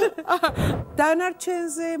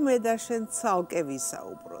 დანარჩენზე მე და შენ ცალკე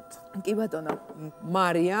ვისაუბროთ. კი ბატონო.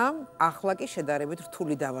 მარიამ, ახლა კი შედარებით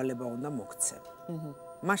რთული დავალება უნდა მოგცე.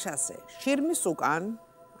 მაშასე, შირმის უკან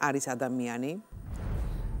არის ადამიანი.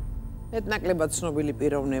 მეტნაკლებად ცნობილი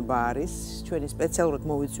პიროვნება არის, ჩვენი სპეციალურად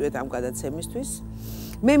მოვიწვიეთ ამ გადაცემისთვის.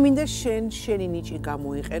 მე მინდა შენი ნიჭი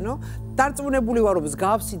გამოიყენო. დარწმუნებული ვარ, რომ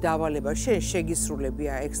მსგავსი დავალება შენ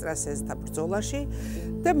შეგისრულებია ექსტრასენსთა ბრძოლაში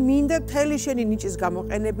და მინდა მთელი შენი ნიჭის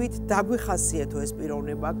გამოყენებით დაგვიხასიათო ეს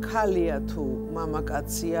პიროვნება, ქალია თუ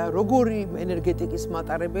მამაკაცია, როგორი ენერგეტიკის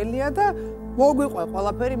მატარებელია და მოგვიყვე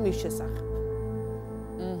ყველაფერი მის შესახებ.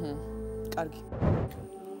 კარგი.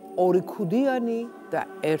 2 ქუდიანი და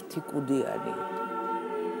 1 კუდიანი.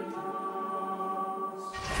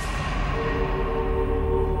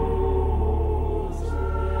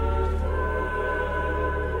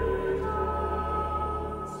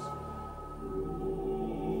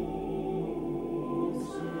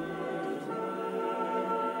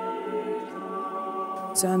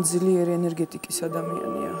 ძალიან ძლიერი ენერგეტიკის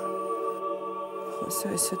ადამიანია. ხო,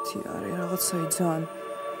 ესეთი არის, რაღაცა ძალიან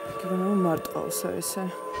გიგონა მარტყავს ესე.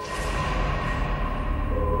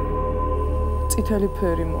 წითელი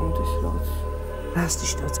ფერი მომდის რაღაც. რას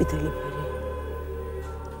ნიშნავს წითელი ფერი?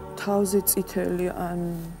 თავზე წითელი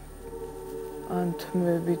ან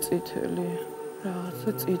თმები წითელი,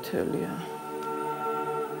 რაღაცა წითელია.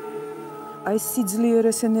 აი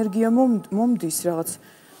სიძლიერეს ენერგია მომდის რაღაც.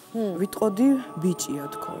 ვიტყოდი ბიჭია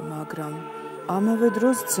თქო, მაგრამ ამავე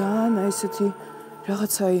დროს ძალიან აი ესეთი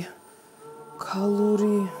რაღაცა აი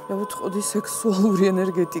ქალური, რა ვთქვი, სექსუალური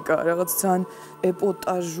ენერგეტიკა, რაღაც ძალიან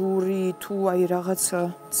ეპოტაჟური თუ აი რაღაცა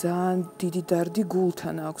ძალიან დიდი დარდი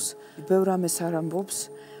გულთან აქვს. ბევრ ამას არ ამბობს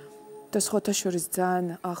და სხვათა შორის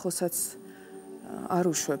ძალიან ახლოსაც არ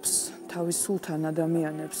უშვებს თავის სულთან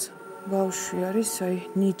ადამიანებს. ბავშვი არის აი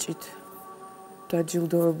ნიჭით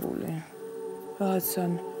დაჯილდოებული. რაღაცა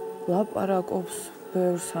ლაპარაკობს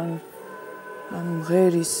ბევრს ან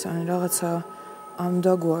მღერის ან რაღაცა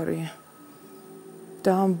ამდაგვარი.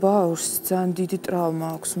 და ამ ბავშვს ძალიან დიდი ტრავმა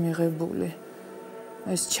აქვს მიღებული.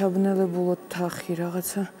 ეს ჩაბნელებულო თახი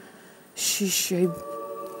რაღაცა შიში,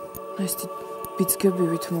 აი ეს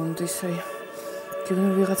ბიძგებივით მომდის, აი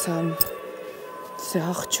გიგონა ვიღაცა ზე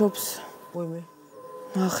აღჩობს,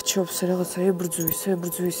 რაღაცა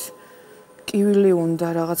ებრძვის, კივილი უნდა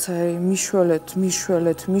რაღაცა მიშველეთ,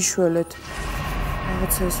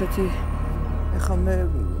 რაღაცა ესეთი ეხა მე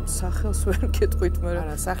სახელს ვერ გეტყვით, მაგრამ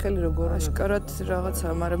არა, სახელი როგორ აშკარად რაღაცა,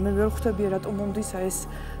 მაგრამ მე ვერ ხვდები რატომ მომდის აი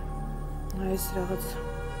ეს რაღაც.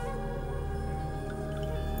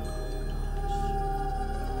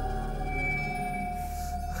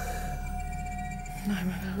 აი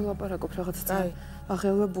მე ვლაპარაკობ რაღაცა ძალიან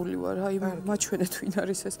აღელვებული ვარ, აი მაჩვენეთ ვინ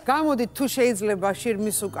არის ეს. გამოდით თუ შეიძლება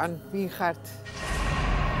შირმის უკან ვინ ხართ?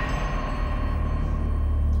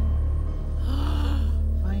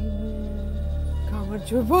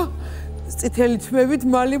 გამარჯობა. წითელი თმებით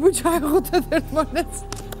მალიბუ ჩაეხუთათ ერთმანეთს.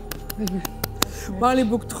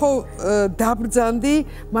 მალიბუ გთხოვ დაბრძანდი,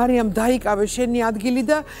 მარიამ დაიკავე შენი ადგილი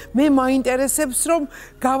და მე მაინტერესებს რომ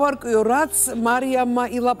გავარკვიო რაც მარიამმა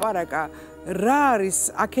ილაპარაკა. რა არის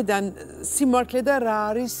აქედან სიმართლე და რა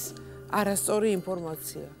არის არასწორი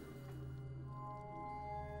ინფორმაცია?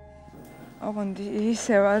 ოღონდ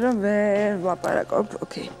ისევა რომ ვერ ვლაპარაკობ,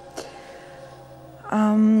 ოკეი.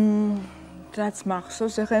 რაც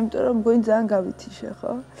მახსოვს, ეხლა იმიტომ რომ მგონი ძალიან გავითიშე,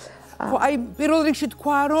 ხო? ხო, აი პირველ რიგში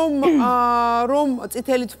თქვა რომ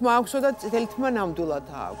წითელი თმა აქვსო და წითელი თმა ნამდვილად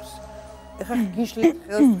აქვს. ეხლა გიშლით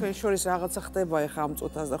ხელს თქვენ შორის რაღაცა ხდება ეხლა ამ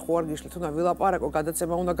წუთას და ხო არ გიშლით, უნდა ვილაპარაკო,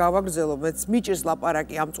 გადაცემა უნდა გავაგრძელო, მეც მიჭირს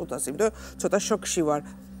ლაპარაკი ამ წუთას, იმიტომ ცოტა შოკში ვარ.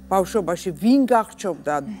 ბავშვობაში ვინ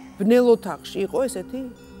გახჩობდა ბნელ ოთახში იყო ესეთი?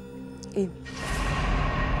 კი.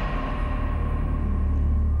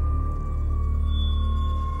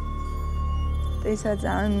 ესა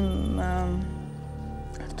ძალიან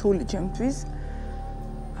რთული ჩემთვის.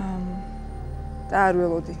 და არ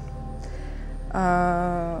ველოდი.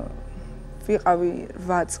 ვიყავი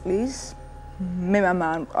 8 წლის. მე მამა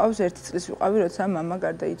არ მყავს, 1 წლის ვიყავი, როცა მამა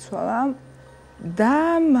გარდაიცვალა. და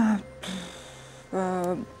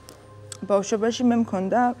ბავშვობაში მე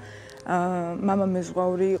მქონდა მამა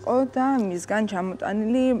მეზღვაური იყო და მისგან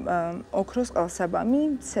ჩამოტანილი ოქროს ყელსაბამი,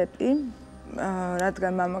 ცეპი,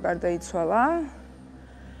 რადგან მამა გარდაიცვალა.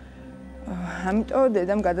 ამიტომ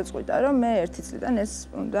დედამ გადაწყვიტა, რომ მე 1 წლიდან ეს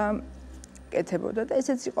უნდა კეთებოდა და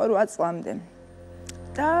ესეც იყო 8 წლამდე.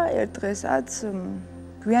 და ერთ დღესაც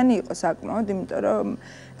გვიანი იყო საკმაოდ, იმიტომ რომ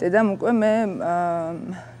დედამ უკვე მე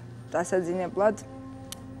დასაძინებლად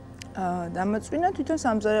დამოწვინა, თვითონ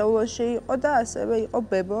სამზარეულოში იყო და ასევე იყო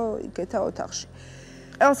ბებო იქეთა ოთახში.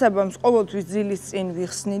 ყელსაბამს ყოველთვის ძილის წინ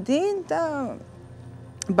ვიხსნიდი და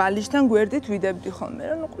ბალიშთან გვერდით ვიდებდი ხოლმე,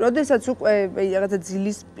 რომ როდესაც უკვე რაღაცა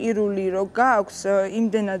ძილის პირული რო გაქვს,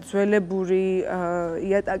 იმდენად ძველებური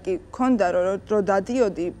იატაკი ქონდა, რომ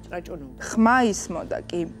დადიოდი, ხმა ისმოდა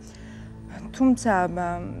კი. თუმცა,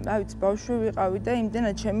 რა ვიცი, ბავშვი ვიყავი და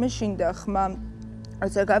იმდენად შემეშინდა ხმა,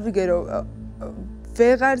 როცა გავიგე, რომ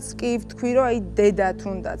ვეღარც კი ვთქვი, რომ აი დედა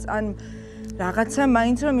თუნდაც, ან რაღაცა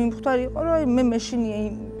მაინც რომ მიმხვდარ იყო, რომ მე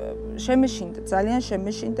შემეშინდა, ძალიან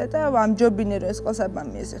შემეშინდა და ამჯობინე რომ ეს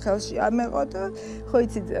ყელსაბამი ესე ხელში ამეყო და ხო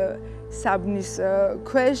იცით საბნის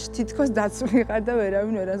ქვეშ თითქოს დაცული ხარ და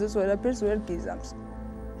ვერავინ ვერასდროს ვერაფერს ვერ გიზამს.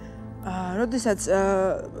 როდესაც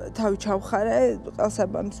თავი ჩავხარე,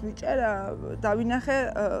 ყელსაბამს ვიჭერა, დავინახე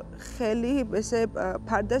ხელი ესე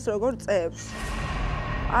ფარდას როგორ წევს.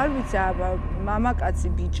 არ ვიცი, მამაკაცი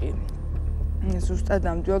ბიჭი. ზუსტად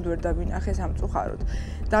ნამდვილად ვერ დავინახე სამწუხაროდ.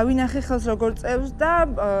 დავინახე ხელს როგორ წევს და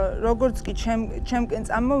როგორც კი ჩემკენ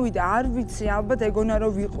წამოვიდა, არ ვიცი, ალბათ ეგონა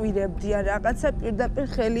რომ ვიყვირებდი ან რაღაცა პირდაპირ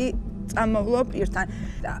ხელი წამოვლა პირთან.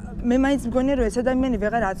 მე მაინც მგონია რომ ეს ადამიანი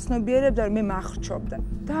ვეღარ აცნობიერებდა, რომ მე მახრჩობდა.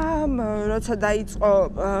 და როცა დაიწყო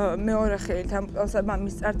მეორე ხელით ამ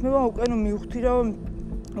ყელსაბამის წართმევა, უკვე მივხვდი რომ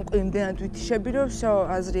უკვე იმდენად ვითიშები, რომ всё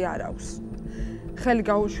აზრი არ აქვს. ხელი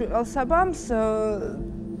გაუშვი ყელსაბამს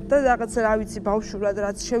და რაღაცა რა ვიცი ბავშვურად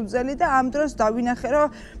რაც შევძელი და ამ დროს დავინახე რომ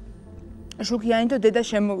შუქიანითო დედა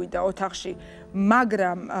შემოვიდა ოთახში,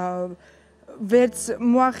 მაგრამ ვერც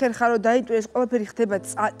მოახერხა რომ დაიტვირე, ეს ყველაფერი ხდება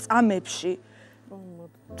წამებში.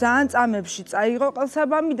 ძალიან წამებში წაიღო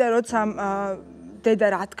ყელსაბამი და როცა დედა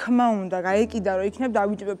რა თქმა უნდა გაეკიდა რომ იქნებ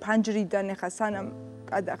დავიჭირე ფანჯრიდან ეხა სანამ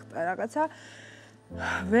გადახტა რაღაცა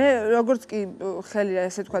როგორც კი ხელი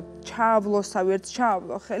ესე თქვა ჩაავლოსა ვერც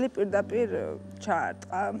ჩაავლო ხელი პირდაპირ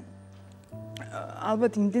ჩაარტყა.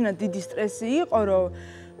 ალბათ იმდენად დიდი სტრესი იყო რომ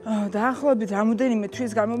დაახლოებით რამოდენიმე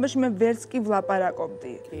თვის განმავლობაში მე ვერც კი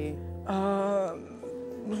ვლაპარაკობდი.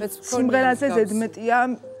 სიმღერაზე ზედმეტია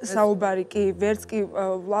საუბარი კი ვერც კი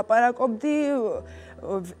ვლაპარაკობდი.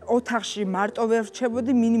 ოთახში მარტო ვერ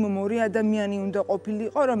რჩებოდი, მინიმუმ 2 ადამიანი უნდა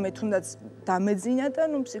ყოფილიყო, რომ მე თუნდაც დამეძინა და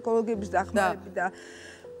ფსიქოლოგების დახმარებით და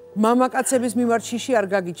მამაკაცების მიმართ შიში არ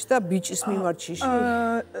გაგიჩნდა, ბიჭის მიმართ შიში?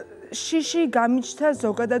 შიში გამიჩნდა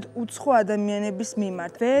ზოგადად უცხო ადამიანების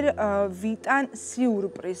მიმართ. ვერ ვიტან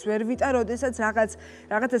სიურპრიზს, ვერ ვიტან, როდესაც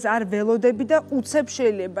რაღაცას არ ველოდები და უცებ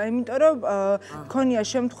შეიძლება, იმიტომ რომ მქონია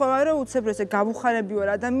შემთხვევა, რომ უცებ ესე გავუხარები ვარ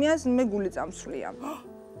ადამიანს, მე გული წამსვლია.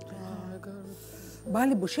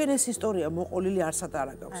 ბალიბო, შენ ეს ისტორია მოყოლილი არსად არ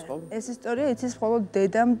აქვს, ხო? ეს ისტორია იცის მხოლოდ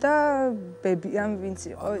დედამ და ბებიამ, ვინც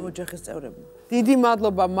იყო ოჯახის წევრები. დიდი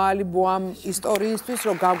მადლობა მალიბო ამ ისტორიისთვის,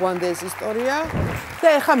 რომ გაგვანდა ეს ისტორია და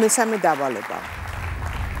ეხა მესამე დავალება.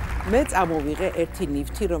 მე წამოვიღე ერთი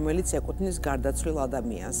ნივთი, რომელიც ეკუთვნის გარდაცვლილ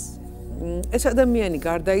ადამიანს. ეს ადამიანი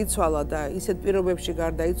გარდაიცვალა და ისეთ პირობებში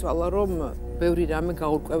გარდაიცვალა, რომ ბევრი რამე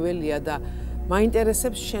გაურკვეველია და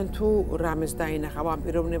მაინტერესებს შენ თუ რამეს დაინახავ ამ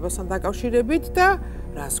პიროვნებასთან დაკავშირებით და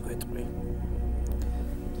რას გვეტყვი?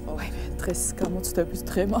 დღეს გამოცდების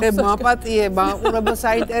დღე მაქვს. მე მაპატიე, მაყურებელს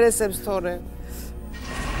საინტერესებს თორე.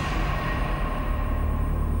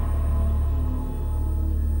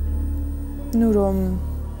 ნუ რომ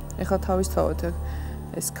ეხლა თავისთავად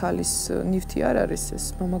ეს ქალის ნივთი არ არის, ეს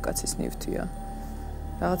მამაკაცის ნივთია.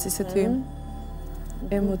 რაღაც ისეთი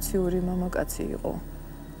ემოციური მამაკაცი იყო.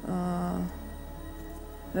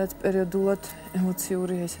 რაც პერიოდულად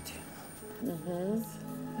ემოციური ესეთი.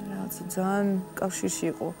 რაც ძალიან კავშირში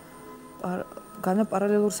იყო. განა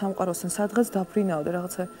პარალელურ სამყაროსთან სადღაც დაფრინავდა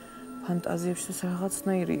რაღაცა ფანტაზიებში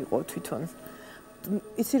რაღაცნაირი იყო თვითონ.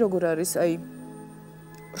 იცი როგორ არის, აი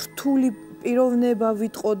რთული პიროვნება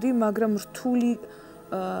ვიტყოდი, მაგრამ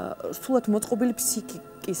რთულად მოწყობილი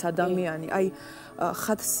ფსიქიკის ადამიანი. აი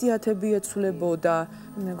ხათსიათები ეცვლებოდა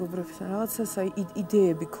მეგობრებთან, რაღაცას აი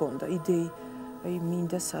იდეები ქონდა, აი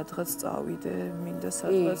მინდა სადღაც წავიდე,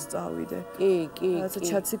 კი. რაღაცა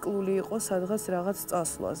ჩაციკლული იყო სადღაც რაღაც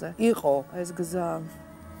წასვლაზე. იყო ეს გზა.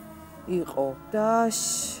 იყო და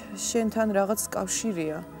შენთან რაღაც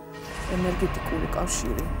კავშირია, ენერგეტიკული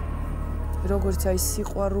კავშირი. როგორც აი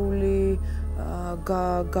სიყვარული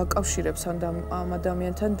გაკავშირებს ამ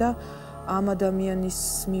ადამიანთან და ამ ადამიანის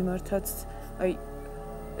მიმართაც აი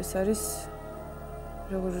ეს არის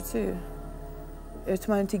როგორც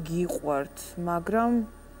ერთმანეთი გიყვართ, მაგრამ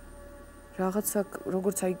რაღაცა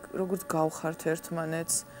როგორც გავხართ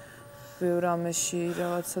ერთმანეთს ბევრ ამაში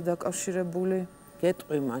რაღაცა დაკავშირებული.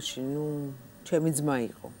 გეტყვი მაშინ, ჩემი ძმა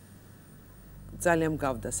იყო. ძალიან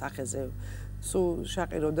გავდა სახეზე. სულ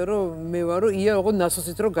შაყიროდა რომ მე ვარო ია ოღონდ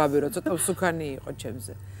ნასოსით რომ გაბერო, ცოტა მსუქანი იყო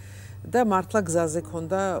ჩემზე. და მართლა გზაზე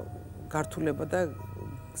ქონდა გართულება და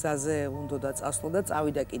გზაზე უნდა წასვლა და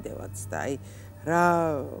წავიდა კიდევაც და აი რა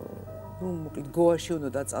მოკლედ გოაში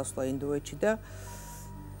უნდა წასვლა ინდოეთში და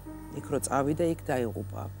იქ რო წავიდა იქ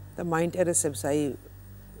დაიღუპა და მაინტერესებს აი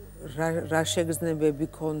რა შეგრძნებები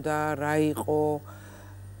ქონდა, რა იყო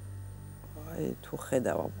აი თუ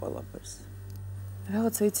ხედავ ამ ყველაფერს.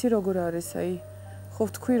 რაღაცა იცი როგორ არის აი ხო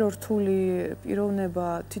ვთქვი რომ რთული პიროვნება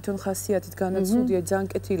თვითონ ხასიათით განაცუდია ძალიან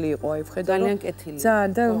კეთილი იყო აი ვხედა ძალიან კეთილი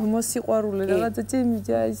ძალიან და მოსიყვარული რაღაცა ძიმი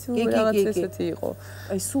აი სულ რაღაც ესეთი იყო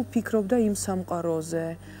აი სულ ფიქრობდა იმ სამყაროზე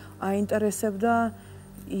აინტერესებდა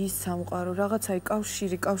ის სამყარო რაღაც აი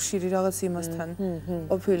კავშირი რაღაც იმასთან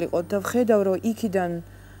ყოფილიყო და ვხედავ რომ იქიდან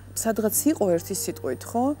სადღაც იყო ერთი სიტყვით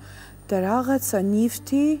ხო და რაღაცა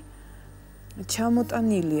ნიფტი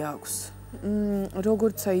ჩამოტანილი აქვს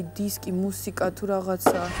როგორც აი დისკი, მუსიკა თუ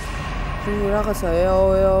რაღაცა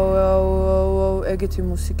ეგეთი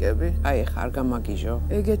მუსიკები. აი ხა არ გამაგიჟო.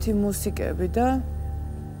 ეგეთი მუსიკები და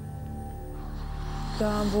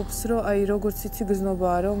ამბობს რომ აი როგორც იცი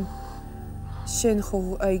გზნობაა რომ შენ ხო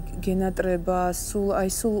აი გენატრება,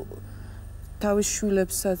 სულ თავის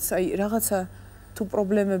შვილებსაც აი რაღაცა თუ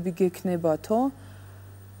პრობლემები გექნებათო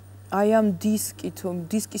აი ამ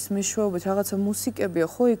დისკის მეშვეობით რაღაცა მუსიკებია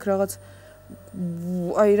ხო იქ რაღაც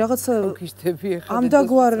აი რაღაცა გიშდები ახლა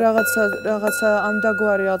ამდაგვარი რაღაცა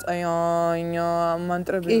ამდაგვარი აი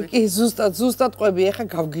მანტრები კი ზუსტად ყვები ახლა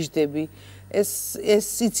გავგიშდები ეს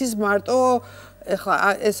იცის მარტო ეხლა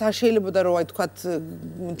ეს არ შეიძლება რომ აი თქვათ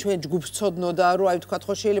ჩვენ ჯგუფს ცოდნოდა რომ აი თქვათ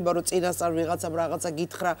ხო შეიძლება რომ წინასწარ ვიღაცამ რაღაცა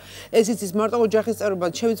გითხრა ეს იცის მარტო ოჯახის წევრობა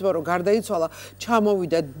შემიძლია რომ გარდაიცვალა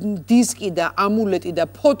ჩამოვიდა დისკი და ამულეტი და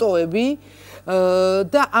ფოტოები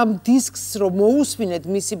და ამ დისკს რომ მოусმინეთ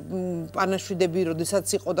მისი პანაშვიდები როდესაც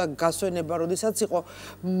იყო და გასვენება როდესაც იყო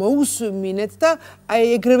მოусმინეთ და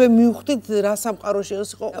აი ეგრევე მივხვდით რა სამყაროში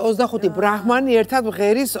იყო 25 ბრაჰმანი ერთად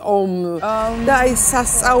ღერის ომ და აი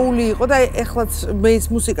სასწაული იყო და ეხლა მე ის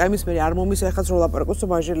მუსიკა იმის მე არ მომის ეხლა რო ლაპარაკობს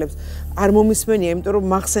მაჟელებს არ მომისმენია იმიტომ რომ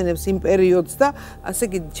მახსენებს იმ პერიოდს და ასე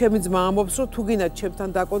იგი ჩემი ძმა ამბობს რომ თუ გინდათ ჩემთან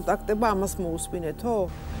დაკონტაქტება ამას მოусმინეთო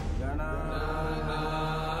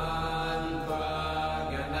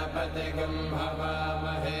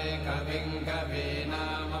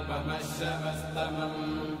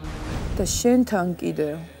და შენთან კიდე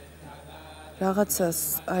რაღაცას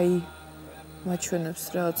აი მაჩვენებს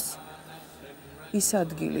რაც ის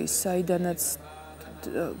ადგილი საიდანაც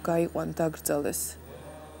გაიყვან დაგრძალეს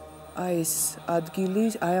აი ეს ადგილი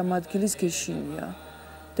აი ამ ადგილის გეშინია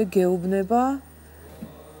და გეუბნება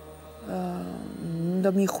უნდა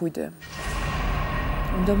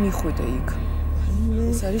მიხვიდე იქ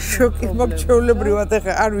ეს არის შოკი მოგჩვეულებრივად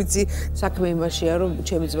ახლა არ ვიცი საქმე იმაშია რომ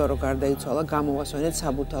ჩემი ძმა რო გარდაიცვალა გამოვასვენეთ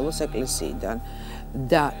საბურთალოს ეკლესიიდან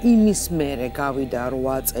და იმის მერე გავიდა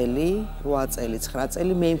 8 წელი 9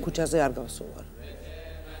 წელი მე იმ ქუჩაზე არ გავსულვარ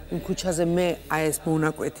იმ ქუჩაზე მე აი ეს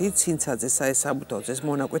მონაკვეთი ცინცაძეს აი საბურთალოს ეს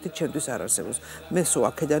მონაკვეთი ჩემთვის არ არსებობს მე სულ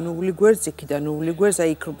აქედან უვლი გვერდს იქიდან უვლი გვერდს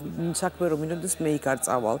აი იქ საქმე რომ მინდოდეს მე იქ არ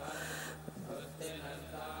წავალ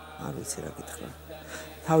არ ვიცი რა გითხრა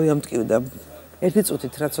თავი ამტკივდა ერთი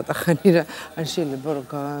წუთით რა ცოტა ხანი რა არ შეიძლება რომ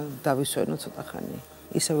დავისვენო ცოტა ხანი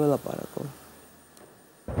ისე ველაპარაკო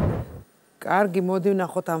კარგი მოდი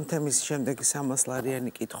ვნახოთ ამ თემის შემდეგი 300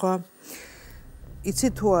 ლარიანი კითხვა იცი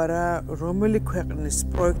თუ არა რომელი ქვეყნის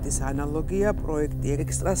პროექტის ანალოგია პროექტი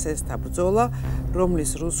ექსტრასენსთა ბრძოლა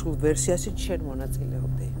რომლის რუსულ ვერსიაში შენ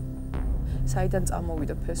მონაწილეობდი საიდან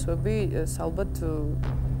წამოვიდა ფესვები ალბათ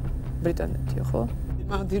ბრიტანეთია ხო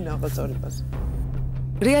მოდი ვნახოთ ორი პასი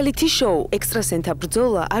Reality show ექსტრასენსთა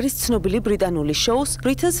ბრძოლა არის ცნობილი ბრიტანული შოუს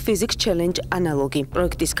Britain's Physics Challenge ანალოგი.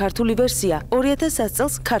 პროექტის ქართული ვერსია 2000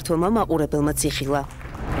 წელს ქართველმა მაყურებელმა იხილა.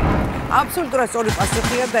 აბსოლუტურად სწორი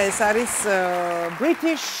პასუხია და ეს არის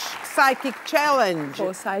British Psychic Challenge.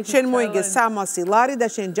 შენ მოიგე 300 ლარი და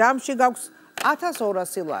შენ ჯამში გაქვს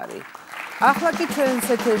 1200 ლარი. ახლა კი ჩვენს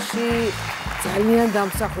ეთერში ძალიან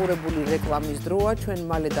დამსახურებული რეკლამის დროა, ჩვენ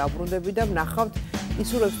მალე დავბრუნდები და ვნახავთ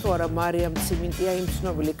ისურვებს თუ არა მარიამ ციმინტია იმ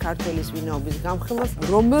ცნობილი ქართველის ვინაობის გამხელას,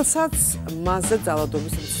 რომელსაც მასზე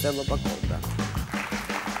ძალადობის მცდელობა ჰქონდა.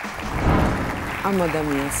 ამ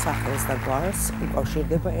ადამიანის სახელს და გვარს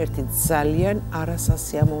უკავშირდება ერთი ძალიან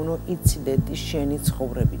არასასიამოვნო ინციდენტი შენი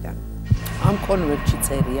ცხოვრებიდან. ამ კონვერტში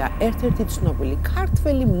წერია ერთ-ერთი ცნობილი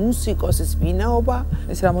ქართველი მუსიკოსის ვინაობა.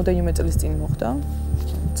 ეს რამოდენიმე წლის წინ მოხდა.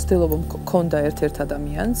 ცდილობა მქონდა ერთ-ერთ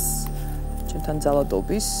ადამიანს, ჩემთან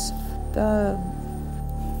ძალადობის და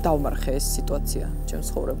დავმარხე ეს სიტუაცია ჩემს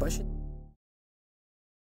ცხოვრებაში.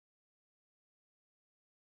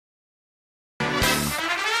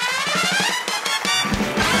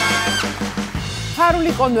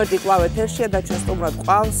 ფარული კონვერტი კვლავ ეთერშია და ჩვენ სტუმრად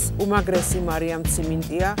ყავს უმაგრესი მარიამ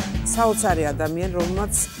ციმინტია, საოცარი ადამიანი,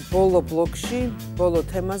 რომელმაც ბოლო ბლოგში, ბოლო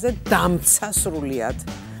თემაზე დამცა სრულიად.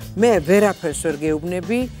 მე ვერაფერს ვერ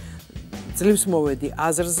გეუბნები, ძლივს მოვედი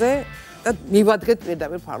აზრზე და მივადგეთ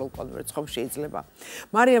პირდაპირ ფარულ კონვერტს, ხომ შეიძლება.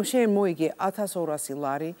 მარიამ, შენ მოიგე 1200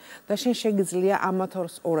 ლარი და შენ შეგიძლია ამ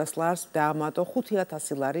 1200 ლარს დაამატო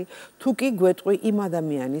 5000 ლარი, თუ კი გვეტყვი იმ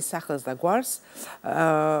ადამიანის სახელს და გვარს,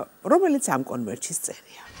 რომელიც ამ კონვერტში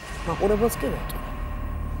წერია. მაყურებელს კი ვეტყვი.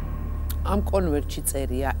 ამ კონვერტში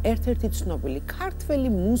წერია ერთ-ერთი ცნობილი ქართველი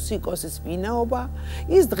მუსიკოსის ვინაობა,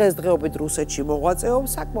 ის დღესდღეობით რუსეთში მოღვაწეობს,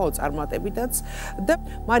 საკმაოდ წარმატებითაც და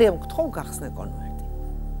მარიამ, გთხოვ გახსნე კონვერტი.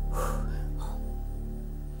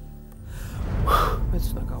 მეც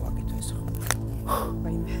უნდა გავაკეთო ეს ხო?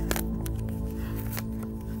 ვაიმე.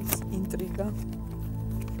 ეს ინტრიგა.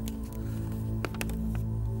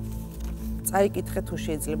 წაიკითხე თუ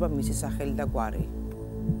შეიძლება მისი სახელი და გვარი.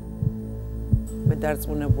 მე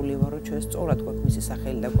დარწმუნებული ვარ, რომ ჩვენ სწორად გვაქვს მისი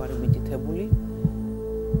სახელი და გვარი მითითებული.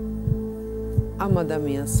 ამ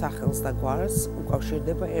ადამიანის სახელს და გვარს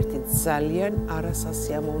უკავშირდება ერთი ძალიან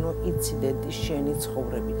არასასიამოვნო ინციდენტი შენი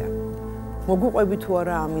ცხოვრებიდან. მოგუყვები თუ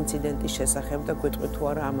არა ამ ინციდენტის შესახებ და გვეტყვი თუ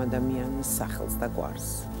არა ამ ადამიანის სახელს და გვარს.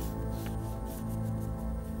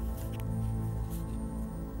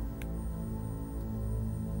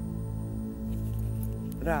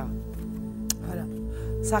 რა? არა.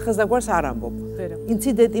 სახელს და გვარს არ ამბობ. ვერა.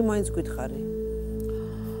 ინციდენტი მაინც გითხარი.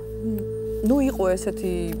 ნუ იყო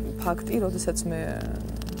ესეთი ფაქტი, როდესაც მე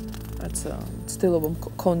რაც ცდილობა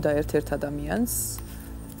მქონდა ერთ-ერთ ადამიანს,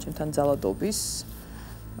 ჩემთან ძალადობის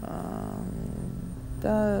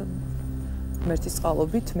და ღმერთის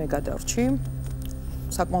წყალობით მე გადავრჩი.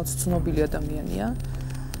 საკმაოდ ცნობილი ადამიანია.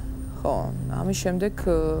 ხო, ამის შემდეგ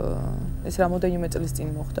ეს რამოდენიმე წლის წინ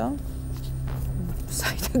მოხდა.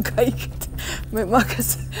 საიდან გაიგეთ? მე მაგას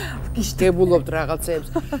გიშდებულობთ რაღაცებს.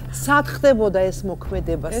 სად ხდებოდა ეს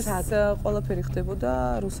მოქმედება? სად? ყველაფერი ხდებოდა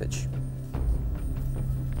რუსეთში.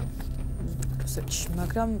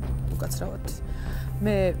 მაგრამ უკაცრავად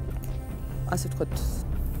მე ასე ვთქვათ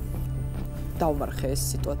დავმარხე ეს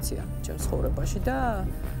სიტუაცია ჩემს ცხოვრებაში და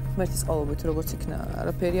ღმერთის წყალობით როგორც იქნა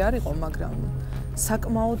არაფერი არ იყო, მაგრამ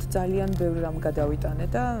საკმაოდ ძალიან ბევრი რამ გადავიტანე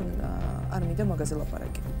და არ მინდა მაგაზე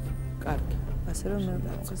ლაპარაკი. კარგი. ასე რომ მე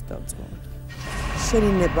მაგას დავწვევ.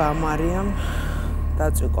 შენინება მარიამ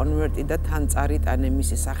დაწვი კონვერტი და თან წარიტანე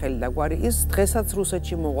მისი სახელი და გვარი. ის დღესაც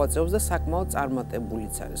რუსეთში მოღვაწეობს და საკმაოდ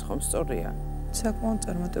წარმატებულიც არის, ხომ სწორია? საკმაოდ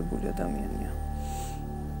წარმატებული ადამიანია.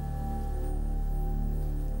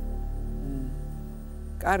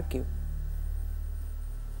 კარგი.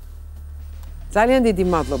 ძალიან დიდი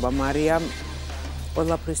მადლობა მარიამ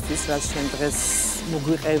ყველაფრისთვის, რაც შენ დღეს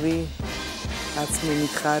მოგვიყევი, რაც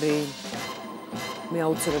მიმითხარი. მე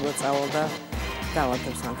აუცილებლად წავალ და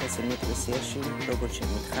დავათებ სამთესიმ ეკლესიაში, როგორც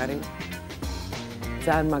შემითხარი.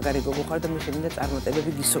 ძალიან მაგარი გოგო ხარ და მე შემინდა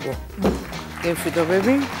წარმატებები გისურვო.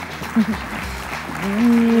 გემშვიდობები.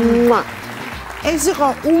 ეს იყო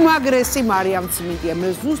უმაგრესი მარიამ ციმინტია. მე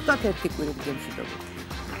ზუსტად ერთი კვირით გემშვიდობები.